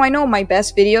performers? That's how I know my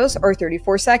best videos are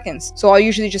 34 seconds. So I'll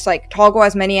usually just like toggle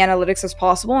as many analytics as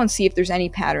possible and see if there's any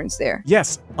patterns there.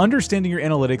 Yes, understanding your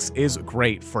analytics is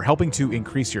great for helping to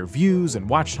increase your views and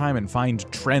watch time and find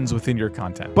trends within your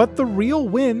content. But the real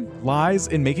win lies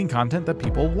in making content that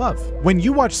people love. When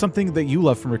you watch something that you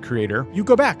love from a creator, you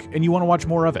go back and you want to watch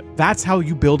more of it. That's how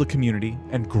you build a community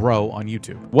and grow on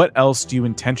YouTube. What else do you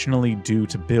intentionally do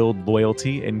to build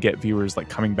loyalty and get viewers like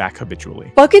coming back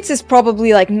habitually? Buckets is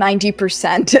probably like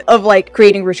 90% of like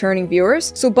creating returning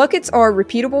viewers. So buckets are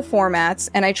repeatable formats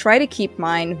and I try to keep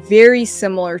mine very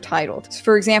similar titled. So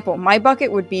for example, my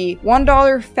bucket would be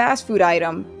 $1 fast food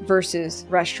item versus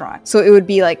restaurant. So it would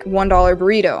be like $1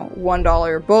 burrito,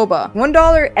 $1 boba,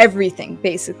 $1 everything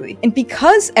basically. And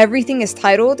because everything is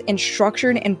titled and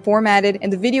structured and formatted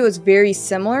and the video is very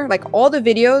similar, like all the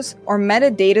videos are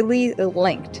metadatally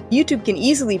linked. YouTube can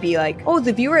easily be like, oh,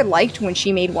 the viewer liked when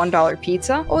she made $1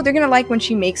 pizza. Oh, they're gonna like when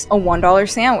she makes a $1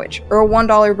 sandwich or a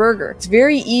 $1 burger. It's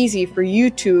very easy for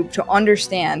YouTube to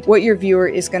understand what your viewer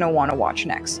is gonna wanna watch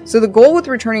next. So the goal with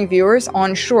returning viewers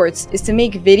on shorts is to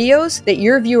make videos that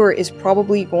your viewer viewer is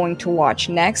probably going to watch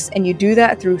next, and you do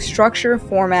that through structure,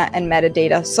 format, and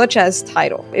metadata, such as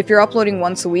title. If you're uploading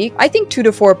once a week, I think 2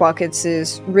 to 4 buckets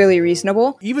is really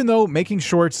reasonable. Even though making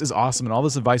shorts is awesome and all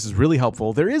this advice is really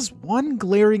helpful, there is one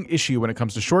glaring issue when it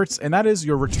comes to shorts, and that is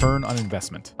your return on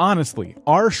investment. Honestly,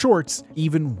 are shorts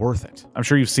even worth it? I'm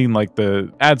sure you've seen like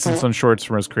the AdSense on shorts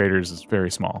for most creators is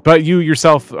very small, but you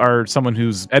yourself are someone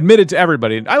who's admitted to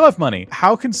everybody, I love money.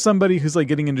 How can somebody who's like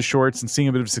getting into shorts and seeing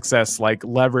a bit of success like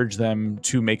leverage them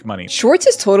to make money? Shorts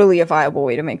is totally a viable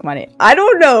way to make money. I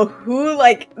don't know who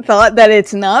like thought that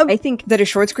it's not. I think that a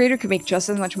shorts creator could make just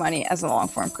as much money as a long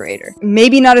form creator.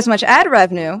 Maybe not as much ad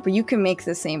revenue, but you can make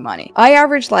the same money. I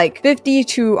average like 50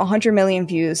 to 100 million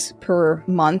views per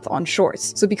month on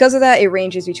shorts. So because of that, it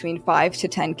ranges between 5 to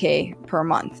 10K per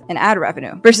month in ad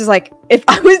revenue. Versus like if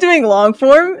I was doing long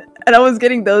form and I was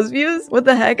getting those views, what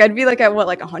the heck? I'd be like at what,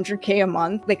 like 100K a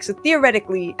month? Like, so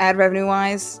theoretically, ad revenue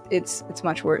wise, it's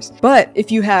much worse. But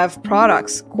if you have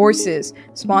products, courses,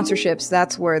 sponsorships,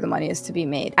 that's where the money is to be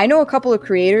made. I know a couple of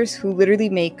creators who literally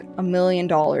make $1 million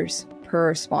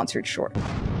per sponsored short.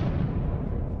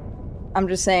 I'm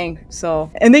just saying,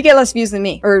 so, and they get less views than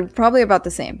me, or probably about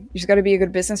the same. You just gotta be a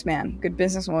good businessman, good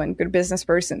businesswoman, good business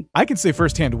person. I can say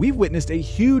firsthand, we've witnessed a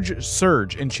huge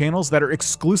surge in channels that are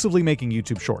exclusively making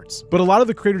YouTube shorts. But a lot of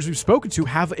the creators we've spoken to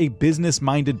have a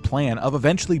business-minded plan of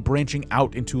eventually branching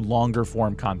out into longer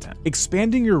form content.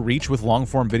 Expanding your reach with long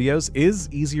form videos is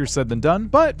easier said than done,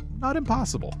 but not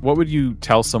impossible. What would you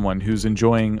tell someone who's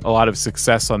enjoying a lot of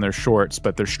success on their shorts,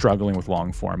 but they're struggling with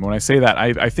long form? When I say that,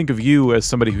 I think of you as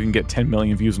somebody who can get 10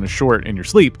 million views in a short in your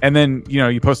sleep, and then, you know,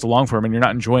 you post a long form and you're not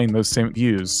enjoying those same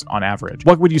views on average.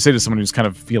 What would you say to someone who's kind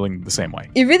of feeling the same way?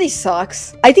 It really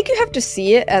sucks. I think you have to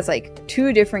see it as like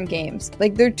 2 different games.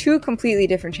 Like they're 2 completely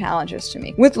different challenges to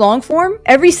me. With long form,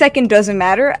 every second doesn't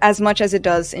matter as much as it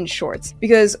does in shorts,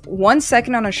 because 1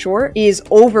 second on a short is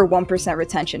over 1%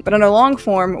 retention. But on a long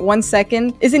form, 1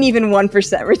 second isn't even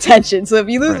 1% retention. So if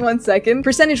you lose 1 second,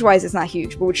 percentage wise, it's not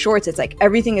huge. But with shorts, it's like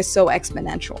everything is so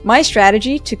exponential. My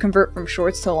strategy to convert from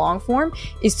shorts to long form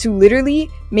is to literally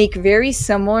make very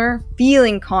similar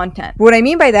feeling content. What I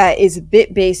mean by that is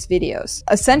bit-based videos,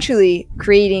 essentially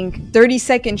creating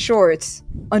 30-second shorts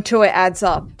until it adds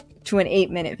up to an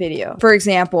 8-minute video. For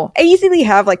example, I easily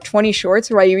have like 20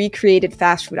 shorts where I recreated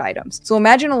fast food items. So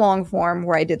imagine a long form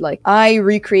where I did like, I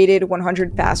recreated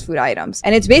 100 fast food items.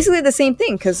 And it's basically the same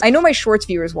thing because I know my shorts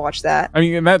viewers watch that. I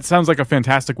mean, and that sounds like a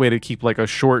fantastic way to keep like a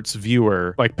shorts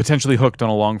viewer like potentially hooked on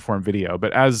a long form video.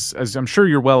 But as I'm sure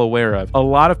you're well aware of, a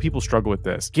lot of people struggle with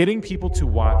this. Getting people to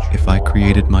watch. If I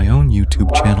created my own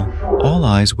YouTube channel, all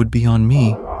eyes would be on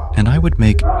me, and I would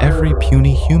make every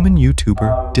puny human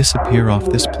YouTuber disappear off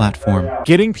this platform.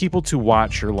 Getting people to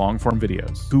watch your long form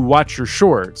videos, who watch your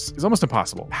shorts, is almost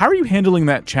impossible. How are you handling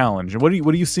that challenge? And what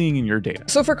are you seeing in your data?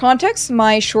 So for context,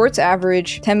 my shorts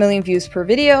average 10 million views per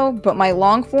video, but my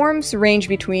long forms range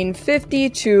between 50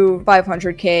 to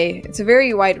 500K. It's a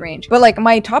very wide range. But like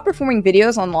my top performing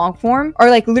videos on long form are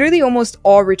like literally almost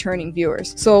all returning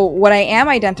viewers. So what I am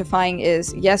identifying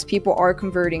is, yes, people are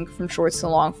converting from shorts to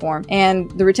long form,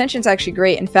 and the retention is actually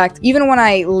great. In fact, even when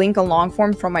I link a long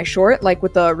form from my short, like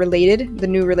with the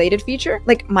new related feature,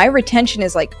 like my retention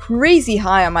is like crazy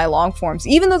high on my long forms,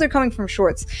 even though they're coming from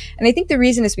shorts. And I think the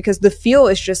reason is because the feel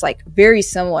is just like very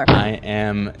similar. I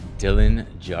am Dylan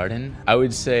Jardin. I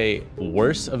would say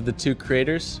worse of the 2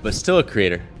 creators, but still a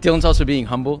creator. Dylan's also being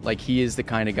humble. Like he is the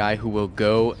kind of guy who will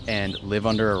go and live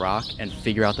under a rock and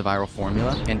figure out the viral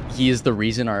formula. And he is the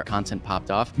reason our content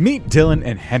popped off. Meet Dylan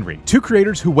and Henry, 2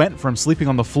 creators who went from sleeping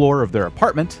on the floor of their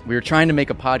apartment. We were trying to make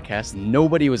a podcast.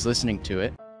 Nobody was listening to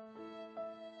it.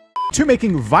 To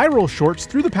making viral shorts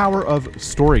through the power of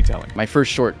storytelling. My first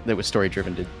short that was story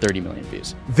driven did 30 million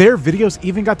views. Their videos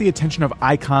even got the attention of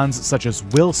icons such as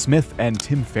Will Smith and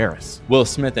Tim Ferriss. Will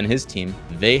Smith and his team,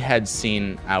 they had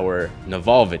seen our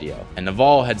Naval video, and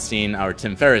Naval had seen our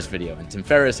Tim Ferriss video, and Tim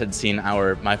Ferriss had seen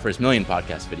our My First Million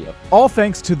podcast video. All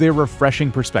thanks to their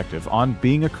refreshing perspective on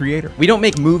being a creator. We don't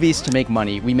make movies to make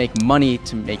money, we make money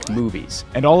to make movies.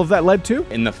 And all of that led to?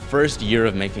 In the first year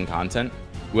of making content,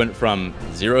 we went from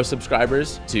 0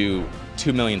 subscribers to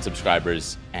 2 million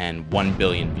subscribers and 1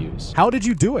 billion views. How did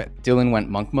you do it? Dylan went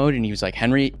monk mode and he was like,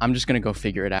 Henry, I'm just gonna go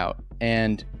figure it out.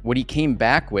 And what he came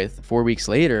back with 4 weeks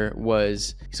later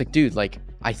was, he's like, dude, like,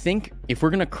 I think if we're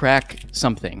gonna crack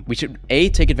something, we should A,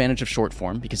 take advantage of short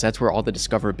form because that's where all the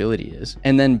discoverability is.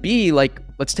 And then B, like,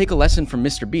 let's take a lesson from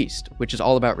Mr. Beast, which is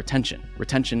all about retention,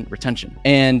 retention, retention.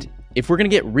 And if we're gonna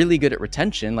get really good at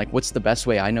retention, like what's the best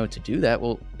way I know to do that?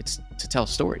 Well, it's to tell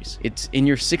stories. It's in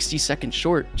your 60-second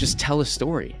short, just tell a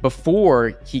story.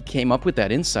 Before he came up with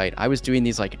that insight, I was doing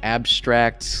these like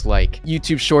abstract, like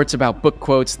YouTube shorts about book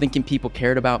quotes, thinking people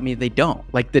cared about me. They don't.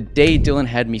 Like the day Dylan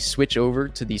had me switch over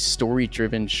to these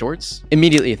story-driven shorts,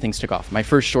 immediately things took off. My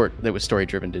first short that was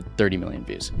story-driven did 30 million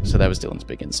views. So that was Dylan's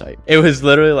big insight. It was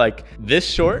literally like this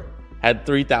short had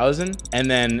 3,000, and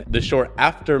then the short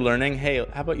after learning, hey,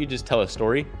 how about you just tell a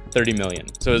story, 30 million.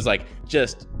 So it was like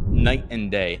just night and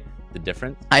day, the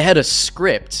difference. I had a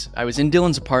script. I was in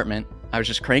Dylan's apartment. I was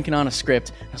just cranking on a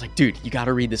script. I was like, dude, you got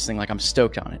to read this thing. Like, I'm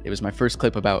stoked on it. It was my first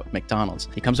clip about McDonald's.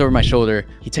 He comes over my shoulder.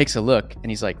 He takes a look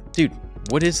and he's like, dude,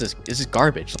 what is this? This is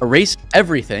garbage. Erase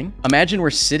everything. Imagine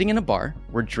we're sitting in a bar,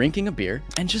 we're drinking a beer,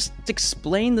 and just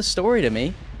explain the story to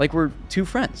me like we're two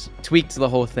friends. Tweaked the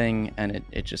whole thing, and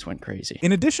it just went crazy.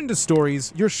 In addition to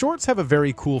stories, your shorts have a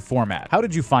very cool format. How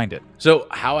did you find it? So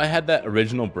how I had that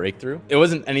original breakthrough, it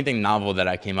wasn't anything novel that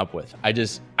I came up with. I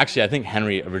think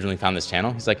Henry originally found this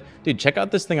channel. He's like, dude, check out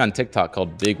this thing on TikTok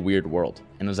called Big Weird World.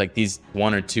 And it was like these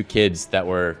 1 or 2 kids that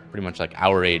were pretty much like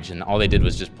our age, and all they did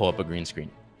was just pull up a green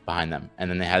screen behind them, and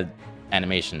then they had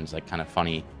animations, like kind of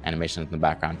funny animations in the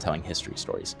background telling history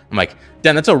stories. I'm like,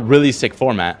 Dan, that's a really sick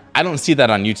format. I don't see that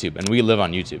on YouTube, and we live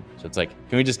on YouTube. So it's like,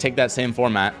 can we just take that same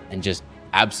format and just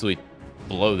absolutely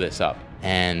blow this up?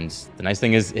 And the nice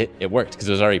thing is it worked because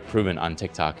it was already proven on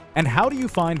TikTok. And how do you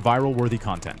find viral worthy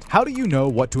content? How do you know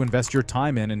what to invest your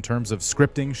time in terms of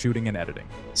scripting, shooting, and editing?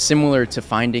 Similar to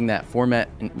finding that format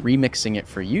and remixing it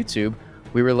for YouTube,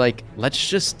 we were like, let's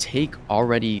just take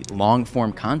already long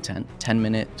form content,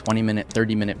 10-minute, 20-minute,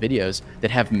 30-minute videos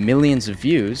that have millions of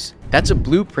views. That's a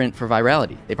blueprint for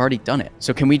virality. They've already done it.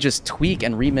 So can we just tweak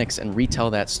and remix and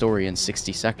retell that story in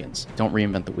 60 seconds? Don't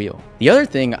reinvent the wheel. The other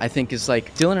thing I think is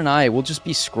like Dylan and I will just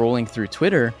be scrolling through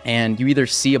Twitter and you either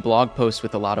see a blog post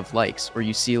with a lot of likes or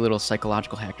you see a little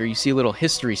psychological hack or you see a little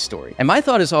history story. And my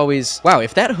thought is always, wow,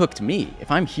 if that hooked me,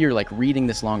 if I'm here like reading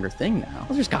this longer thing now,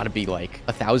 well, there's gotta be like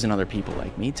 1,000 other people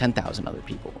like me, 10,000 other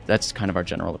people. That's kind of our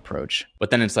general approach.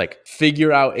 But then it's like,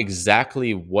 figure out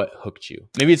exactly what hooked you.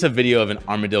 Maybe it's a video of an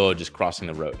armadillo just crossing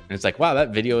the road. And it's like, wow,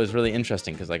 that video is really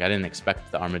interesting because like I didn't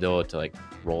expect the armadillo to like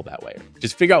roll that way.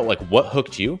 Just figure out like what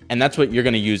hooked you, and that's what you're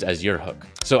gonna use as your hook.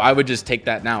 So I would just take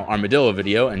that now armadillo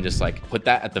video and just like put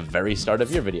that at the very start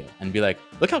of your video and be like,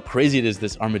 look how crazy it is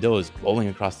this armadillo is rolling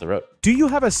across the road. Do you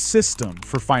have a system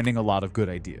for finding a lot of good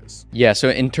ideas? Yeah, so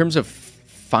in terms of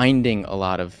finding a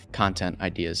lot of content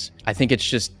ideas, I think it's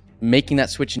just making that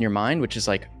switch in your mind, which is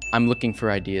like, I'm looking for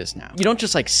ideas now. You don't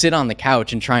just like sit on the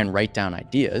couch and try and write down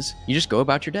ideas. You just go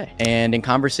about your day. And in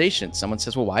conversation, someone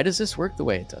says, well, why does this work the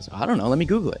way it does? I don't know, let me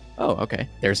Google it. Oh, okay,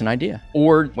 there's an idea.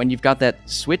 Or when you've got that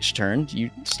switch turned, you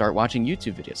start watching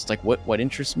YouTube videos. It's like, what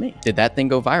interests me? Did that thing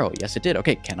go viral? Yes, it did.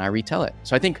 Okay, can I retell it?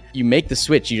 So I think you make the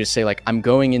switch, you just say like, I'm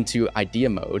going into idea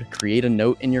mode, create a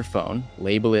note in your phone,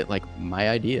 label it like my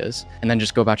ideas, and then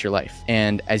just go about your life.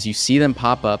 And as you see them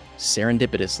pop up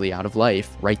serendipitously out of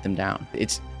life, write them down.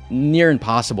 It's near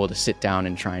impossible to sit down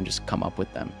and try and just come up with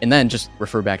them. And then just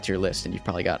refer back to your list and you've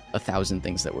probably got 1,000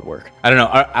 things that would work. I don't know,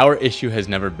 our issue has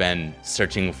never been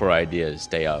searching for ideas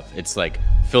day of. It's like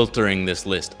filtering this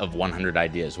list of 100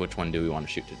 ideas. Which one do we want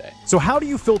to shoot today? So how do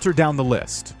you filter down the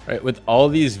list? Right, with all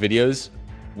these videos,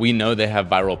 we know they have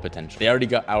viral potential. They already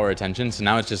got our attention, so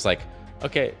now it's just like,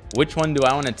 okay, which one do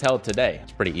I want to tell today?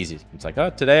 It's pretty easy. It's like,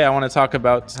 oh, today I want to talk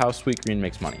about how Sweetgreen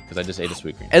makes money because I just ate a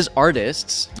Sweetgreen. As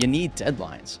artists, you need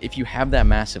deadlines. If you have that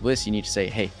massive list, you need to say,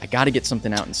 hey, I got to get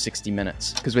something out in 60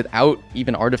 minutes. Because without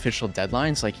even artificial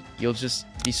deadlines, like you'll just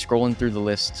be scrolling through the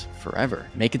list forever.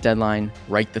 Make a deadline,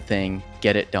 write the thing,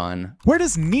 get it done. Where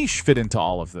does niche fit into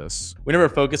all of this? We never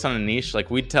focus on a niche.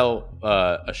 Like we'd tell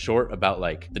a short about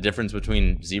like the difference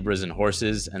between zebras and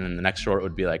horses. And then the next short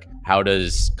would be like, how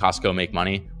does Costco make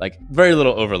money? Like very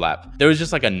little overlap. There was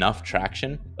just like enough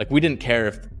traction. Like we didn't care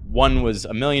if one was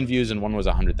 1 million views and one was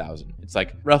 100,000. It's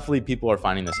like roughly people are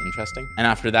finding this interesting. And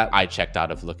after that, I checked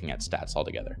out of looking at stats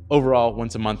altogether. Overall,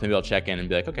 once a month, maybe I'll check in and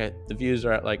be like, okay, the views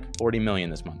are at like 40 million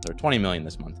this month or 20 million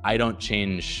this month. I don't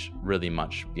change really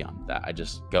much beyond that. I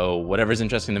just go whatever's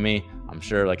interesting to me. I'm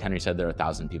sure, like Henry said, there are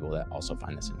 1,000 people that also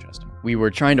find this interesting. We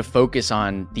were trying to focus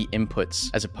on the inputs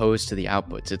as opposed to the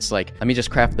outputs. It's like, let me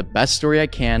just craft the best story I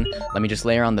can. Let me just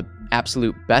layer on the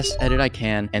absolute best edit I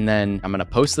can, and then I'm gonna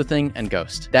post the thing and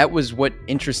ghost. That was what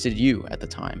interested you at the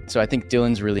time. So I think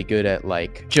Dylan's really good at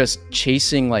like just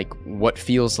chasing like what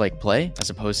feels like play as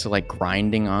opposed to like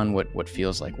grinding on what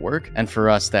feels like work. And for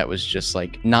us, that was just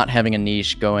like not having a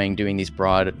niche, doing these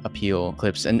broad appeal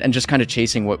clips and just kind of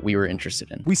chasing what we were interested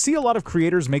in. We see a lot of of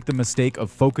creators make the mistake of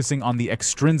focusing on the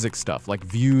extrinsic stuff like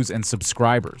views and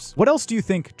subscribers. What else do you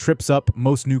think trips up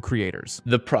most new creators?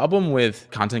 The problem with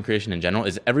content creation in general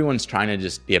is everyone's trying to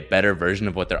just be a better version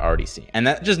of what they're already seeing. And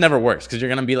that just never works because you're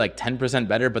going to be like 10%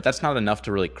 better, but that's not enough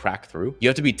to really crack through. You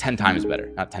have to be 10 times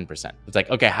better, not 10%. It's like,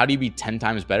 okay, how do you be 10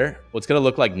 times better? Well, it's going to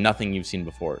look like nothing you've seen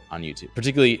before on YouTube.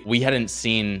 Particularly, we hadn't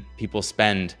seen people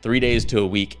spend 3 days to a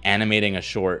week animating a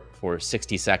short for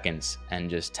 60 seconds and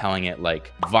just telling it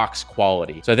like Vox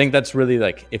quality. So I think that's really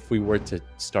like, if we were to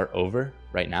start over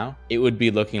right now, it would be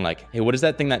looking like, hey, what is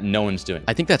that thing that no one's doing?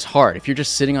 I think that's hard. If you're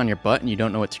just sitting on your butt and you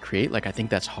don't know what to create, like I think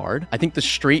that's hard. I think the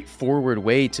straightforward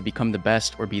way to become the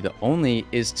best or be the only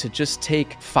is to just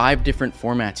take 5 different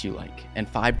formats you like and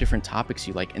 5 different topics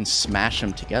you like and smash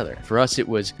them together. For us, it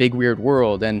was Big Weird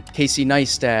World and Casey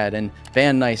Neistat and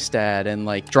Van Neistat and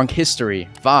like Drunk History,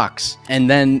 Vox. And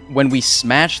then when we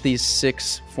smash these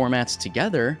 6 formats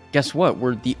together, guess what?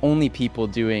 We're the only people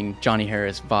doing Johnny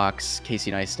Harris, Vox,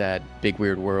 Casey Neistat, Big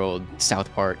Weird World,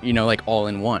 South Park, you know, like all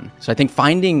in one. So I think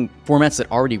finding formats that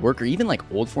already work, or even like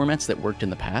old formats that worked in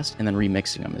the past, and then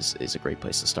remixing them is a great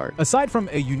place to start. Aside from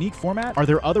a unique format, are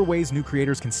there other ways new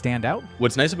creators can stand out?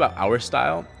 What's nice about our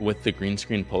style with the green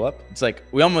screen pull-up, it's like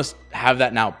we almost have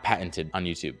that now patented on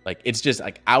YouTube. Like it's just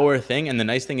like our thing. And the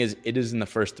nice thing is it is in the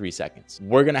first 3 seconds.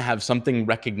 We're gonna have something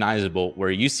recognizable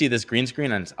where you see this green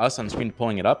screen and it's us on screen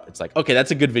pulling it up. It's like, okay,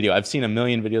 that's a good video. I've seen a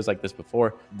million videos like this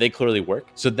before. They clearly work.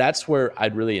 So that's where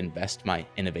I'd really invest my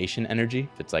innovation energy.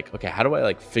 It's like, okay, how do I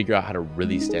like figure out how to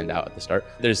really stand out at the start?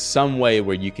 There's some way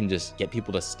where you can just get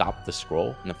people to stop the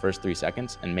scroll in the first 3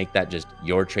 seconds and make that just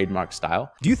your trademark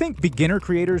style. Do you think beginner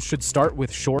creators should start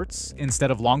with shorts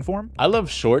instead of long form? I love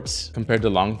shorts compared to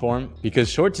long form because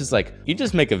shorts is like, you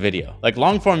just make a video. Like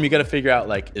long form, you got to figure out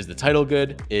like, is the title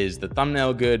good? Is the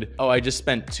thumbnail good? Oh, I just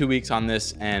spent 2 weeks on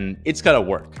this and it's got to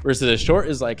work. Versus a short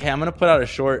is like, hey, I'm going to put out a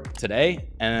short today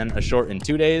and then a short in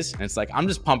 2 days. And it's like, I'm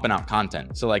just pumping out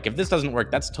content. So like, if this doesn't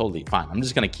work, that's totally fine. I'm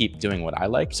just going to keep doing what I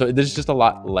like. So there's just a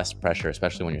lot less pressure,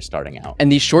 especially when you're starting out.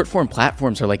 And these short form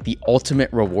platforms are like the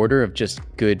ultimate rewarder of just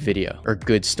good video or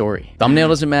good story. Thumbnail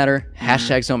doesn't matter.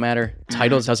 Hashtags don't matter.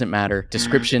 Titles doesn't matter.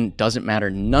 Description doesn't matter.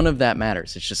 None of that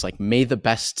matters. It's just like, may the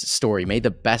best story, may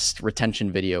the best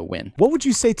retention video win. What would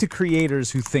you say to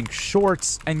creators who think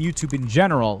shorts and YouTube in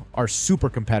general are super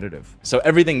competitive? So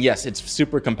everything, yes, it's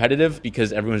super competitive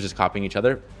because everyone's just copying each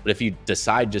other. But if you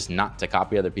decide just not to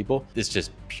copy other people, it's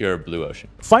just pure blue ocean.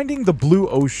 Finding the blue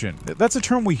ocean, that's a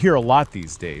term we hear a lot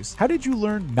these days. How did you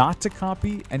learn not to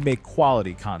copy and make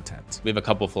quality content? We have a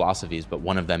couple philosophies, but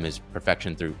one of them is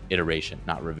perfection through iteration,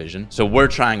 not revision. So we're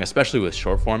trying, especially with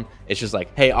short form, it's just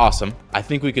like, hey, awesome. I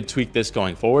think we could tweak this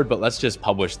going forward, but let's just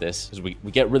publish this because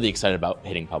we get really excited about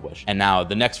hitting publish. And now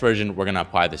the next version, we're going to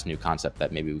apply this new concept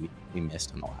that maybe we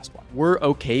missed on the last one. We're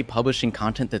okay publishing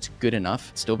content that's good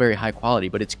enough, still very high quality,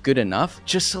 but it's good enough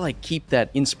just to like keep that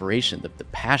inspiration, the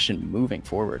passion moving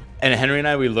forward. And Henry and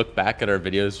I, we look back at our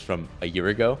videos from a year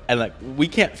ago and like, we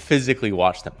can't physically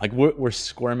watch them. Like we're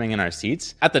squirming in our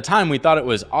seats. At the time, we thought it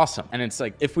was awesome. And it's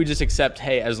like, if we just accept,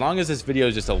 hey, as long as this video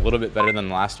is just a little bit better than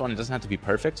the last one, it doesn't have to be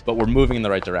perfect, but we're moving in the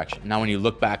right direction. Now, when you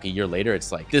look back a year later,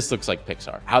 it's like, this looks like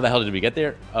Pixar. How the hell did we get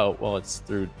there? Oh, well, it's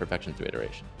through perfection through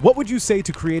iteration. What would you say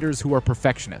to creators who are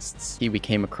perfectionists? We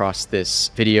came across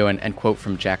this video and quote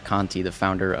from Jack Conte, the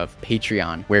founder of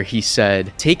Patreon, where he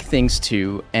said, take things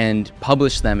to and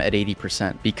publish them at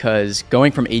 80% because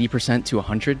going from 80% to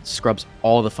 100 scrubs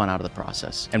all the fun out of the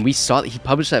process. And we saw that he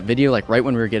published that video like right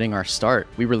when we were getting our start.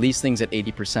 We released things at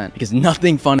 80% because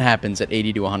nothing fun happens at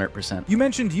 80 to 100%. You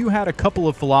mentioned you had a couple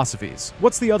of philosophies.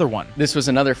 What's the other one? This was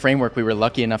another framework we were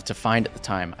lucky enough to find at the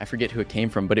time. I forget who it came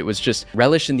from, but it was just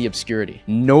relish in the obscurity.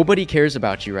 Nobody cares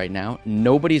about you right now.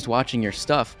 Nobody's watching your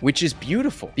stuff, which is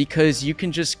beautiful because you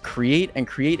can just create and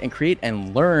create and create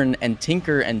and learn and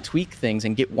tinker and tweak things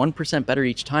and get 1% better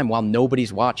each time while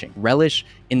nobody's watching. Relish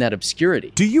in that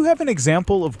obscurity. Do you have an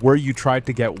example of where you tried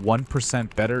to get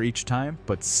 1% better each time,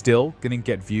 but still didn't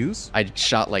get views? I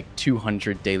shot like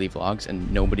 200 daily vlogs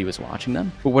and nobody was watching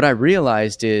them. But what I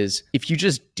realized is if you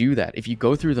just do that, if you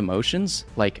go through the motions,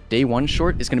 like day 1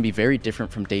 short is going to be very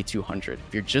different from day 200.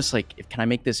 If you're just like, can I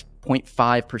make this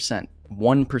 0.5%?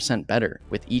 1% better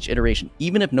with each iteration,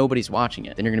 even if nobody's watching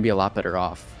it, then you're going to be a lot better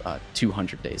off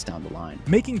 200 days down the line.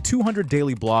 Making 200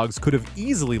 daily blogs could have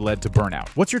easily led to burnout.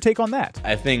 What's your take on that?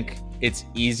 I think it's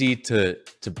easy to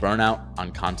burn out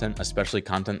on content, especially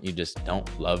content you just don't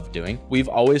love doing. We've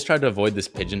always tried to avoid this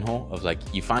pigeonhole of like,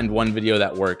 you find one video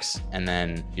that works and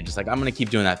then you're just like, I'm gonna keep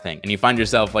doing that thing. And you find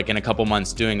yourself like in a couple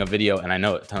months doing a video, and I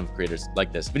know a ton of creators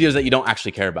like this, videos that you don't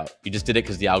actually care about. You just did it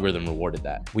because the algorithm rewarded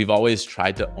that. We've always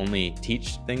tried to only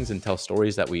teach things and tell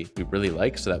stories that we really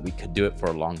like so that we could do it for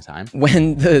a long time.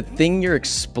 When the thing you're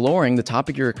exploring, the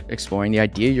topic you're exploring, the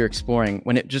idea you're exploring,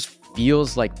 when it just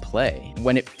feels like play,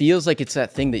 when it feels like it's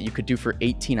that thing that you could do for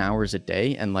 18 hours a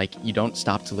day and like you don't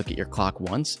stop to look at your clock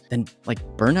once, then like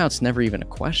burnout's never even a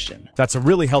question. That's a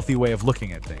really healthy way of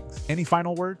looking at things. Any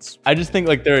final words? I just think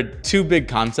like there are two big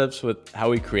concepts with how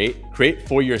we create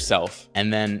for yourself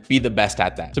and then be the best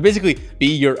at that. So basically be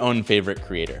your own favorite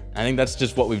creator. I think that's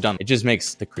just what we've done. It just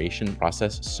makes the creation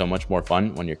process so much more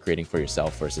fun when you're creating for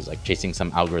yourself versus like chasing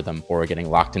some algorithm or getting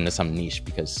locked into some niche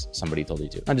because somebody told you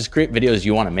to. Now just create videos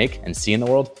you want to make and see in the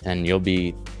world, and you'll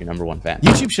be your #1 fan.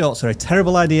 YouTube Shorts are a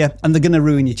terrible idea and they're going to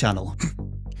ruin your channel.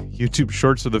 YouTube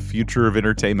Shorts are the future of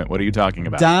entertainment. What are you talking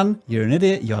about? Dan, you're an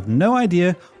idiot. You have no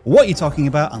idea what you're talking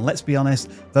about. And let's be honest,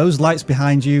 those lights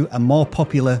behind you are more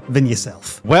popular than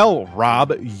yourself. Well,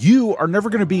 Rob, you are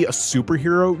never going to be a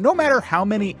superhero, no matter how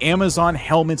many Amazon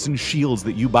helmets and shields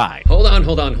that you buy. Hold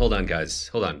on, guys.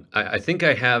 Hold on. I think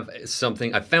I have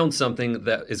something. I found something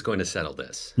that is going to settle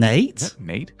this. Nate?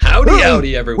 Nate?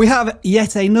 Howdy, everyone. We have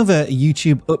yet another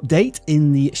YouTube update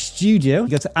in the studio. You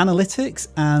go to analytics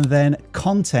and then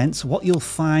content. What you'll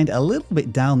find a little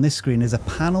bit down this screen is a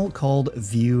panel called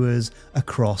viewers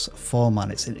across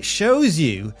formats. And it shows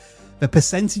you the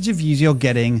percentage of views you're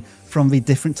getting from the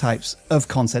different types of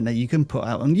content that you can put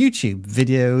out on YouTube: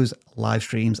 videos, live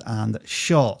streams, and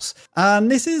shorts.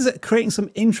 And this is creating some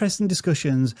interesting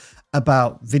discussions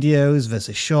about videos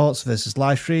versus shorts versus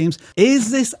live streams.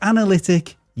 Is this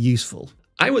analytic useful?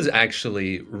 I was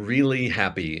actually really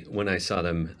happy when I saw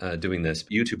them doing this.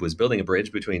 YouTube was building a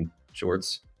bridge between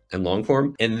shorts and long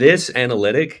form, and this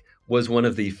analytic was one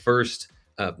of the first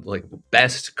like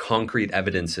best concrete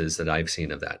evidences that I've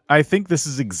seen of that. I think this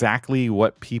is exactly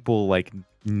what people like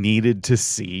needed to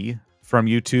see from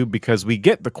YouTube, because we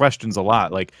get the questions a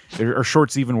lot. Like, are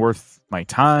shorts even worth my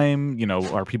time? You know,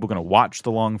 are people going to watch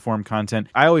the long form content?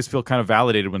 I always feel kind of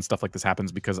validated when stuff like this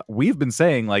happens, because we've been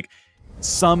saying like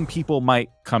some people might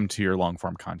come to your long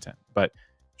form content, but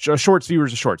a shorts viewer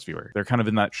is a shorts viewer. They're kind of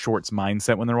in that shorts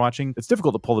mindset when they're watching. It's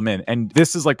difficult to pull them in. And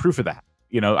this is like proof of that.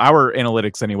 You know, our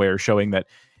analytics anyway are showing that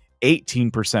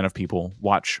 18% of people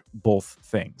watch both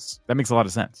things. That makes a lot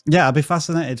of sense. Yeah, I'd be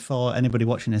fascinated for anybody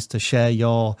watching this to share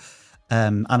your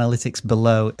analytics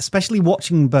below, especially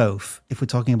watching both if we're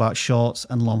talking about shorts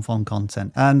and long form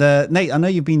content. And Nate, I know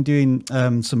you've been doing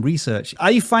some research.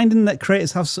 Are you finding that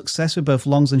creators have success with both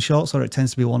longs and shorts, or it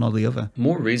tends to be one or the other?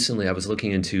 More recently, I was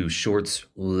looking into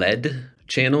shorts-led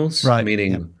channels, right,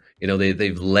 meaning, you know,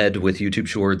 they've led with YouTube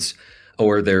Shorts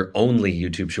or they're only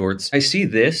YouTube Shorts. I see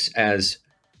this as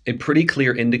a pretty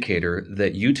clear indicator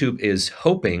that YouTube is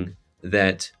hoping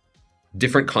that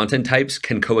different content types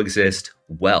can coexist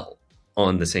well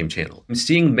on the same channel. I'm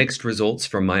seeing mixed results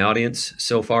from my audience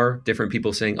so far. Different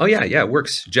people saying, oh yeah, it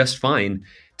works just fine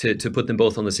to put them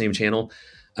both on the same channel.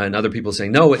 And other people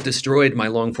saying, no, it destroyed my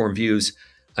long form views.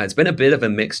 It's been a bit of a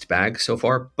mixed bag so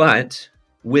far. But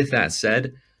with that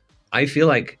said, I feel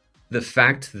like the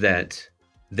fact that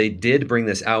they did bring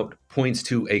this out points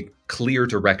to a clear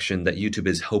direction that YouTube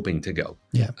is hoping to go.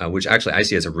 Yeah. Which actually I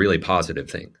see as a really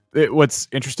positive thing. What's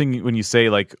interesting when you say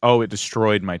like, oh, it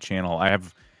destroyed my channel. I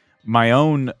have my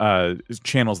own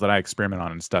channels that I experiment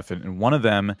on and stuff. And one of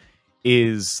them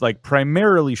is like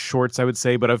primarily shorts, I would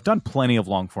say, but I've done plenty of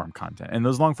long form content, and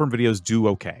those long form videos do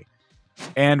okay.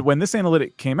 And when this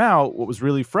analytic came out, what was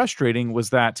really frustrating was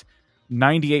that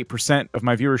 98% of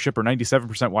my viewership, or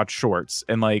 97%, watched shorts,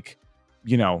 and like,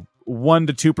 you know, 1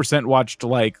 to 2% watched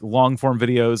like long form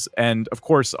videos. And of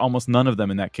course, almost none of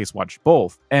them in that case watched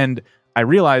both. And I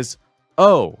realized,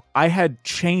 oh, I had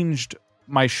changed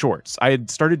my shorts. I had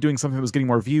started doing something that was getting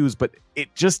more views, but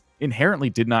it just inherently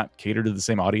did not cater to the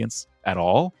same audience at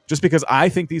all. Just because I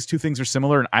think these two things are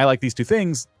similar and I like these two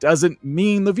things doesn't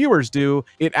mean the viewers do.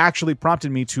 It actually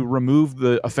prompted me to remove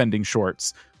the offending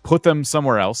shorts, put them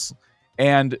somewhere else,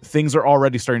 and things are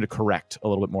already starting to correct a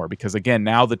little bit more, because again,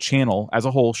 now the channel as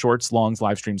a whole, shorts, longs,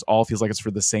 live streams, all feels like it's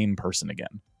for the same person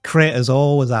again. Creators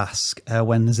always ask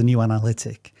when there's a new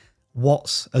analytic,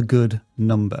 what's a good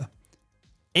number?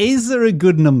 Is there a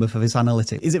good number for this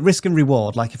analytic? Is it risk and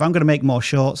reward? Like if I'm going to make more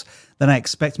shorts, then I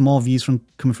expect more views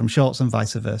coming from shorts and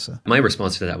vice versa. My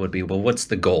response to that would be, well, what's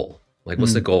the goal? Like,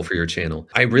 what's the goal for your channel?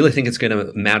 I really think it's going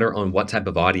to matter on what type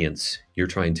of audience you're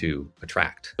trying to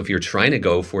attract. If you're trying to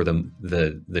go for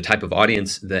the type of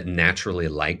audience that naturally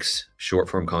likes short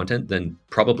form content, then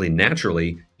probably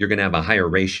naturally you're going to have a higher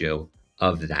ratio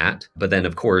of that. But then,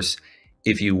 of course,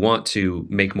 if you want to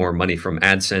make more money from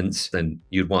AdSense, then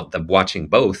you'd want them watching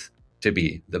both to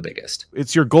be the biggest.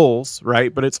 It's your goals,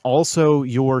 right? But it's also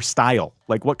your style.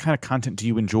 Like, what kind of content do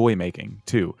you enjoy making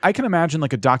too? I can imagine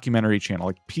like a documentary channel,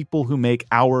 like people who make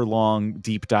hour-long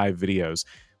deep dive videos,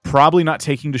 probably not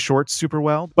taking to shorts super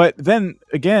well. But then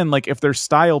again, like if their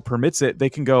style permits it,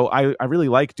 they can go, I really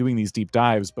like doing these deep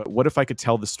dives, but what if I could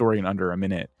tell the story in under a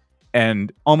minute?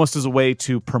 And almost as a way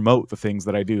to promote the things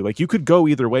that I do. Like, you could go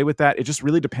either way with that. It just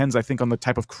really depends, I think, on the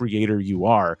type of creator you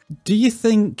are. Do you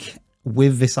think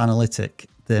with this analytic,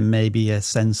 there may be a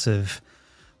sense of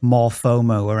more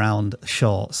FOMO around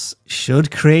shorts?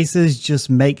 Should creators just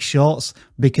make shorts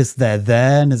because they're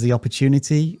there and there's the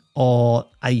opportunity? Or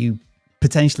are you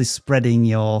potentially spreading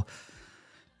your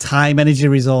time, energy,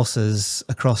 resources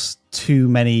across too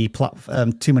many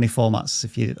formats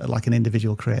if you're like an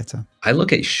individual creator? I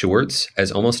look at shorts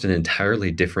as almost an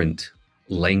entirely different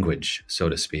language, so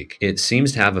to speak. It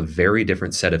seems to have a very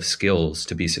different set of skills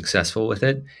to be successful with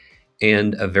it,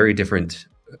 and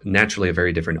naturally a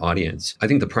very different audience. I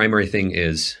think the primary thing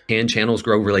is, can channels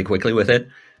grow really quickly with it?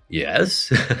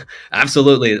 Yes,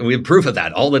 absolutely. We have proof of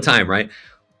that all the time, right?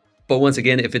 But once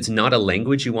again, if it's not a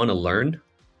language you want to learn,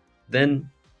 then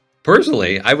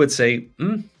personally, I would say,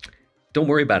 don't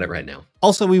worry about it right now.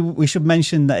 Also, we should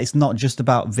mention that it's not just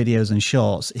about videos and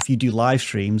shorts. If you do live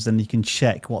streams, then you can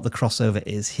check what the crossover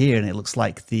is here. And it looks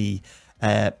like the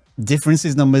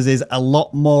differences numbers is a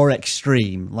lot more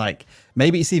extreme. Like,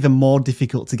 maybe it's even more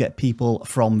difficult to get people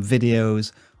from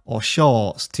videos or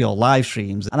shorts to your live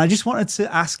streams. And I just wanted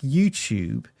to ask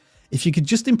YouTube if you could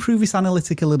just improve this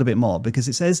analytic a little bit more, because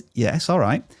it says, yes, all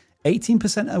right,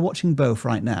 18% are watching both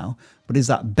right now, but is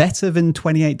that better than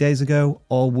 28 days ago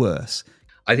or worse?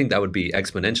 I think that would be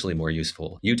exponentially more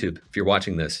useful. YouTube, if you're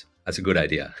watching this, that's a good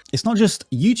idea. It's not just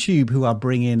YouTube who are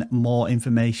bringing more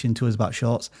information to us about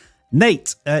shorts.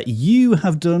 Nate, you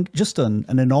have just done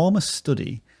an enormous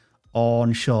study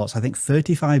on shorts. I think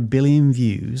 35 billion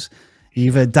views.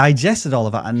 You've digested all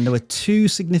of that, and there were two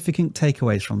significant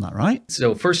takeaways from that, right?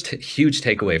 So first huge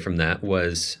takeaway from that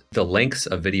was the lengths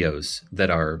of videos that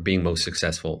are being most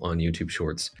successful on YouTube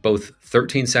Shorts. Both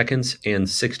 13 seconds and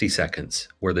 60 seconds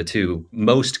were the two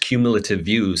most cumulative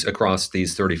views across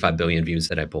these 35 billion views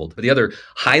that I pulled. But the other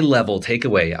high-level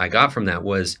takeaway I got from that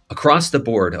was, across the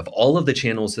board of all of the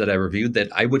channels that I reviewed that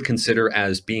I would consider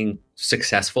as being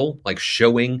successful, like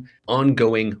showing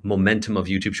ongoing momentum of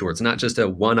YouTube Shorts, not just a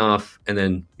one-off and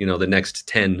then, you know, the next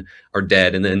 10 are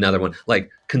dead and then another one. Like,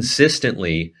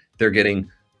 consistently, they're getting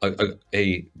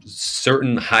a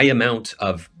certain high amount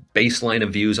of baseline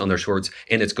of views on their shorts,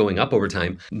 and it's going up over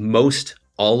time. Most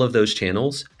all of those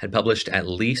channels had published at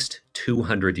least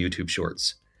 200 YouTube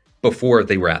Shorts before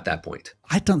they were at that point.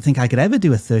 I don't think I could ever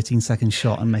do a 13-second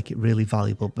short and make it really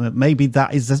valuable, but maybe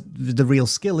that is the real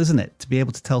skill, isn't it? To be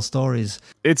able to tell stories.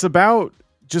 It's about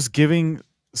just giving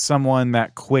someone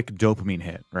that quick dopamine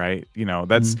hit, right? You know,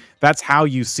 that's how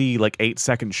you see like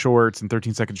 8-second shorts and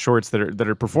 13-second shorts that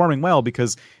are performing well,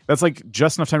 because that's like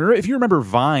just enough time. If you remember,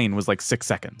 Vine was like 6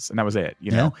 seconds and that was it,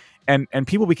 you know? And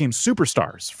people became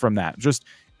superstars from that. Just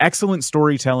excellent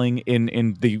storytelling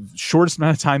in the shortest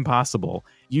amount of time possible.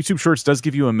 YouTube Shorts does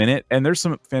give you a minute, and there's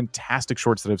some fantastic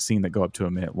shorts that I've seen that go up to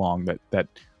a minute long that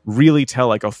really tell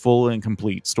like a full and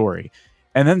complete story.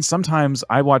 And then sometimes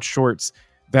I watch shorts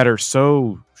that are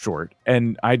so short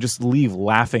and I just leave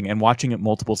laughing and watching it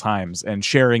multiple times and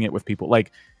sharing it with people.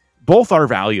 Like, both are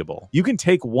valuable. You can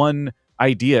take one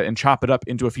idea and chop it up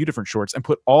into a few different shorts and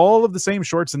put all of the same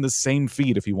shorts in the same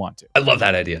feed if you want to. I love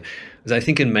that idea, because I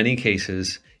think in many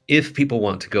cases, if people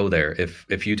want to go there, if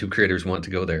YouTube creators want to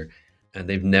go there, and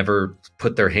they've never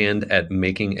put their hand at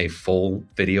making a full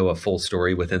video, a full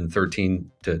story within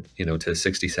 13 to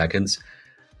 60 seconds,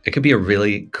 it could be a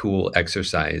really cool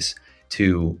exercise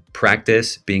to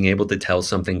practice being able to tell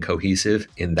something cohesive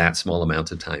in that small amount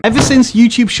of time. Ever since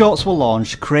YouTube Shorts were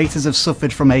launched, creators have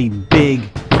suffered from a big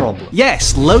problem.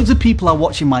 Yes, loads of people are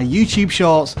watching my YouTube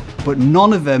Shorts, but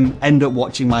none of them end up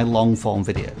watching my long form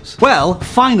videos. Well,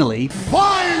 finally,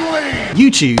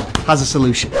 YouTube has a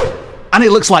solution. And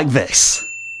it looks like this.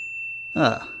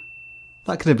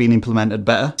 That could have been implemented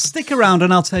better. Stick around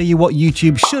and I'll tell you what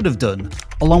YouTube should have done,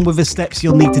 along with the steps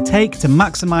you'll need to take to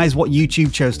maximize what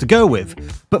YouTube chose to go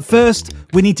with. But first,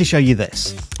 we need to show you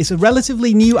this. It's a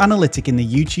relatively new analytic in the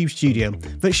YouTube Studio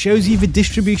that shows you the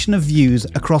distribution of views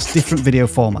across different video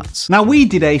formats. Now, we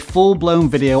did a full-blown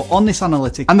video on this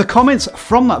analytic, and the comments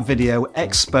from that video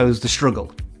exposed the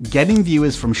struggle getting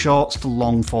viewers from shorts to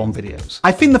long-form videos.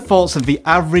 I think the thoughts of the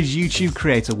average YouTube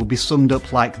creator will be summed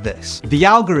up like this. The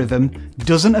algorithm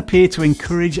doesn't appear to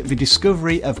encourage the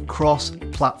discovery of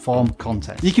cross-platform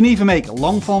content. You can either make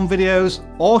long-form videos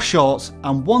or shorts,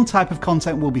 and one type of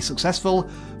content will be successful,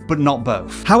 but not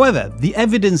both. However, the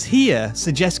evidence here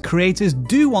suggests creators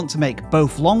do want to make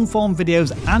both long-form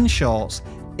videos and shorts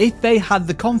if they had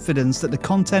the confidence that the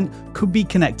content could be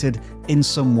connected in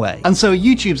some way. And so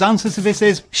YouTube's answer to this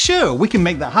is, sure, we can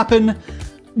make that happen.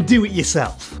 Do it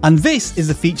yourself. And this is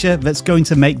a feature that's going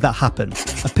to make that happen.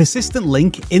 A persistent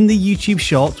link in the YouTube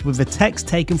Shorts with the text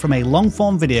taken from a long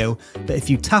form video that if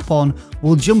you tap on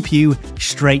will jump you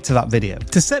straight to that video.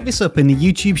 To set this up in the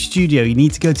YouTube Studio, you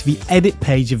need to go to the edit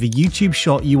page of the YouTube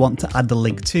Short you want to add the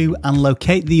link to and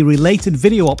locate the related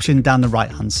video option down the right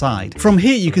hand side. From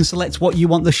here you can select what you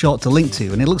want the short to link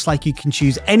to, and it looks like you can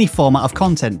choose any format of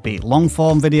content, be it long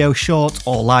form video, short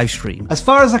or live stream. As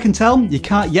far as I can tell, you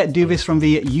can't yet do this from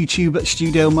the YouTube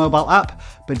Studio mobile app,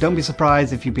 but don't be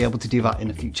surprised if you'll be able to do that in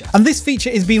the future. And this feature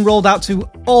is being rolled out to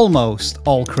almost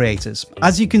all creators.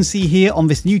 As you can see here on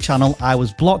this new channel, I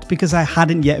was blocked because I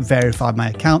hadn't yet verified my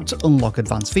account to unlock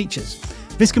advanced features.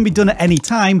 This can be done at any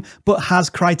time, but has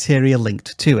criteria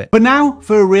linked to it. But now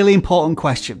for a really important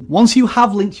question. Once you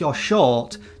have linked your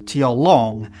short to your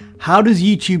long, how does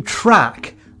YouTube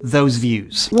track those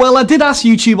views? Well, I did ask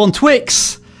YouTube on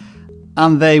Twix,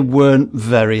 and they weren't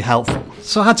very helpful,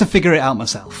 so I had to figure it out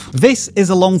myself. This is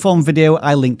a long form video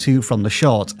I linked to from the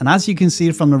short, and as you can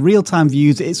see from the real-time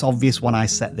views, it's obvious when I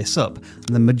set this up.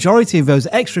 And the majority of those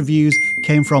extra views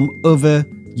came from other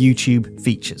YouTube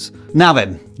features. Now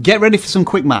then, get ready for some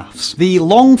quick maths. The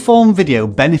long form video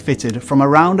benefited from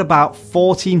around about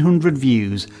 1,400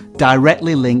 views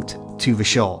directly linked to the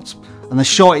short, and the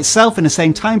short itself in the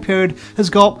same time period has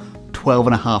got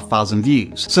 12,500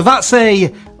 views. So that's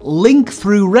a link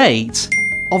through rate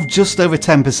of just over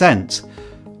 10%,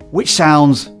 which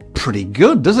sounds pretty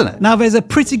good, doesn't it? Now, there's a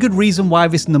pretty good reason why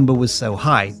this number was so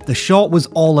high. The short was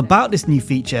all about this new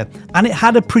feature, and it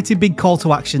had a pretty big call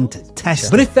to action to test.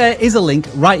 But if there is a link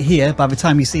right here by the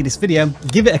time you see this video,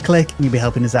 give it a click and you'll be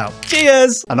helping us out.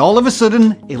 Cheers! And all of a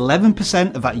sudden,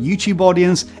 11% of that YouTube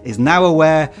audience is now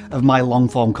aware of my long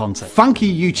form content. Thank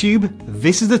you, YouTube.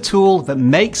 This is the tool that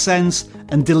makes sense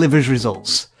and delivers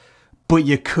results. But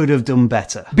you could have done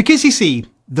better. Because you see,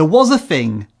 there was a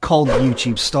thing called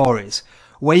YouTube Stories,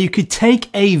 where you could take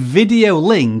a video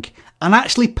link and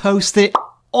actually post it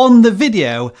on the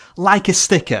video like a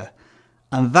sticker.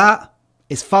 And that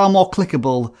is far more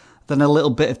clickable than a little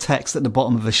bit of text at the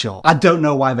bottom of a short. I don't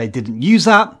know why they didn't use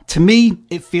that. To me,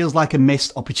 it feels like a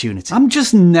missed opportunity. I'm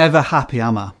just never happy,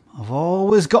 am I? I've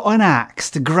always got an axe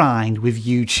to grind with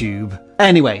YouTube.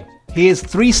 Anyway, here's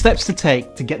 3 steps to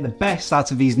take to get the best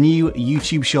out of these new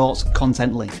YouTube Shorts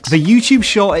content links. The YouTube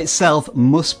Short itself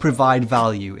must provide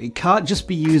value. It can't just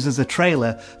be used as a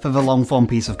trailer for the long form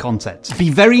piece of content. Be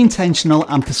very intentional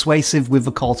and persuasive with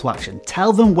the call to action.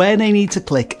 Tell them where they need to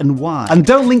click and why. And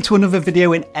don't link to another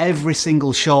video in every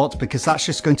single short, because that's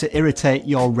just going to irritate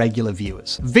your regular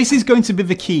viewers. This is going to be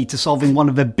the key to solving one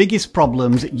of the biggest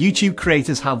problems YouTube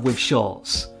creators have with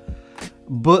shorts,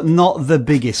 but not the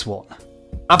biggest one.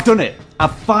 I've done it.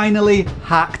 I've finally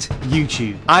hacked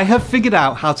YouTube. I have figured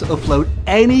out how to upload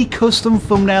any custom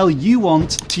thumbnail you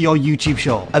want to your YouTube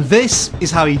short. And this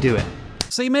is how you do it.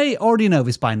 So you may already know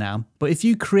this by now, but if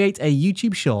you create a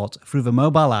YouTube short through the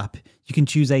mobile app, you can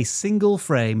choose a single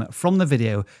frame from the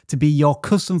video to be your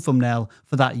custom thumbnail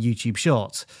for that YouTube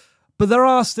short. But there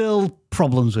are still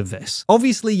problems with this.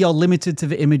 Obviously, you're limited to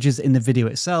the images in the video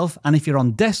itself, and if you're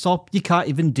on desktop, you can't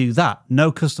even do that.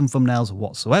 No custom thumbnails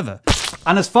whatsoever.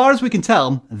 And as far as we can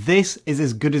tell, this is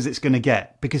as good as it's going to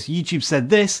get, because YouTube said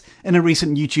this in a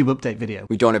recent YouTube update video.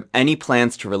 We don't have any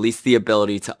plans to release the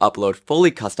ability to upload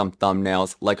fully custom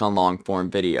thumbnails like on long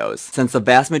form videos, since the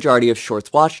vast majority of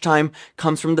Shorts watch time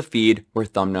comes from the feed where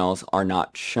thumbnails are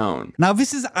not shown. Now,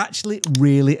 this is actually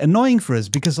really annoying for us,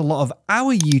 because a lot of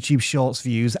our YouTube Shorts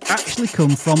views actually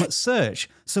come from search.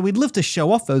 So we'd love to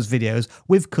show off those videos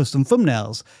with custom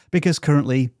thumbnails, because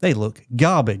currently they look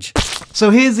garbage.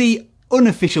 So here's the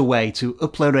unofficial way to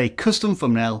upload a custom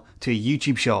thumbnail to a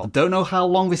YouTube short. I don't know how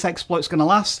long this exploit's going to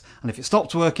last, and if it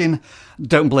stops working,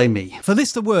 don't blame me. For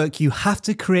this to work, you have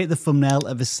to create the thumbnail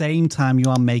at the same time you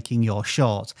are making your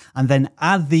short, and then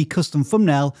add the custom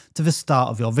thumbnail to the start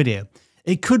of your video.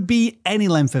 It could be any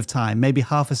length of time, maybe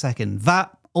half a second.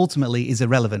 That ultimately is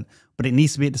irrelevant, but it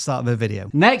needs to be at the start of a video.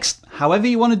 Next, however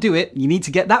you want to do it, you need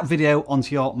to get that video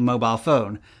onto your mobile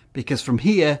phone, because from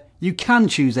here, you can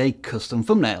choose a custom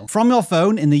thumbnail. From your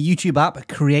phone in the YouTube app,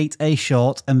 create a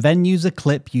short and then use a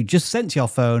clip you just sent to your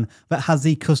phone that has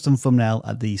the custom thumbnail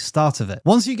at the start of it.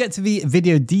 Once you get to the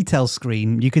video details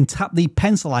screen, you can tap the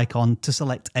pencil icon to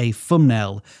select a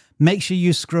thumbnail. Make sure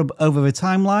you scrub over the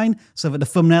timeline so that the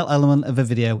thumbnail element of the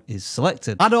video is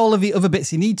selected. Add all of the other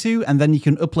bits you need to, and then you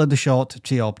can upload the short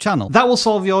to your channel. That will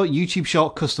solve your YouTube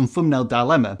short custom thumbnail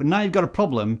dilemma, but now you've got a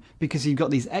problem because you've got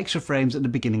these extra frames at the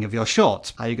beginning of your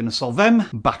short. How are you going to solve them?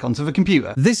 Back onto the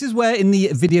computer. This is where in the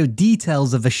video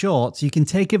details of the short, you can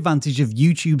take advantage of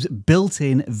YouTube's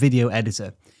built-in video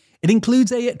editor. It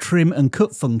includes a trim and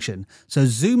cut function, so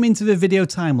zoom into the video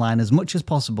timeline as much as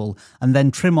possible and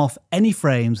then trim off any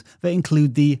frames that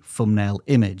include the thumbnail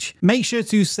image. Make sure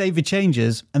to save the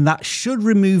changes, and that should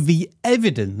remove the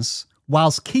evidence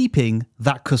whilst keeping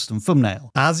that custom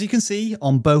thumbnail. As you can see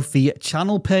on both the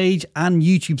channel page and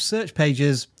YouTube search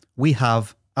pages, we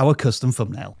have our custom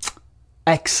thumbnail.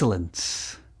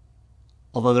 Excellent.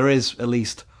 Although there is at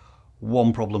least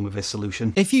one problem with this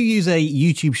solution. If you use a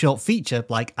YouTube short feature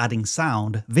like adding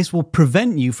sound, this will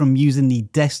prevent you from using the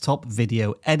desktop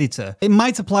video editor. It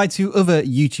might apply to other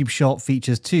YouTube short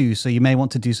features too, so you may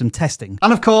want to do some testing.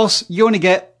 And of course, you only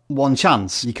get one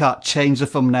chance. You can't change the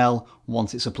thumbnail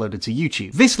once it's uploaded to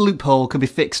YouTube. This loophole could be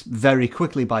fixed very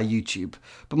quickly by YouTube,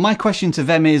 but my question to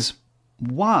them is,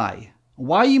 why?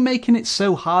 Why are you making it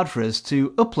so hard for us to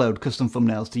upload custom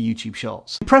thumbnails to YouTube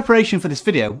Shorts? In preparation for this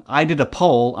video, I did a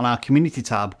poll on our community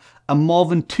tab, and more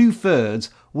than 2/3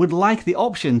 would like the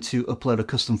option to upload a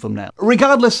custom thumbnail.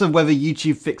 Regardless of whether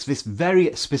YouTube fixed this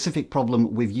very specific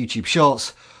problem with YouTube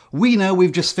Shorts, we know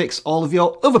we've just fixed all of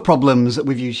your other problems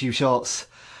with YouTube Shorts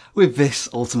with this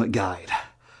ultimate guide.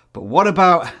 But what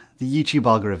about the YouTube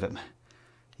algorithm?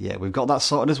 Yeah, we've got that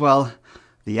sorted as well.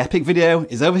 The epic video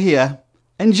is over here.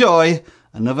 Enjoy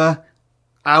another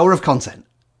hour of content.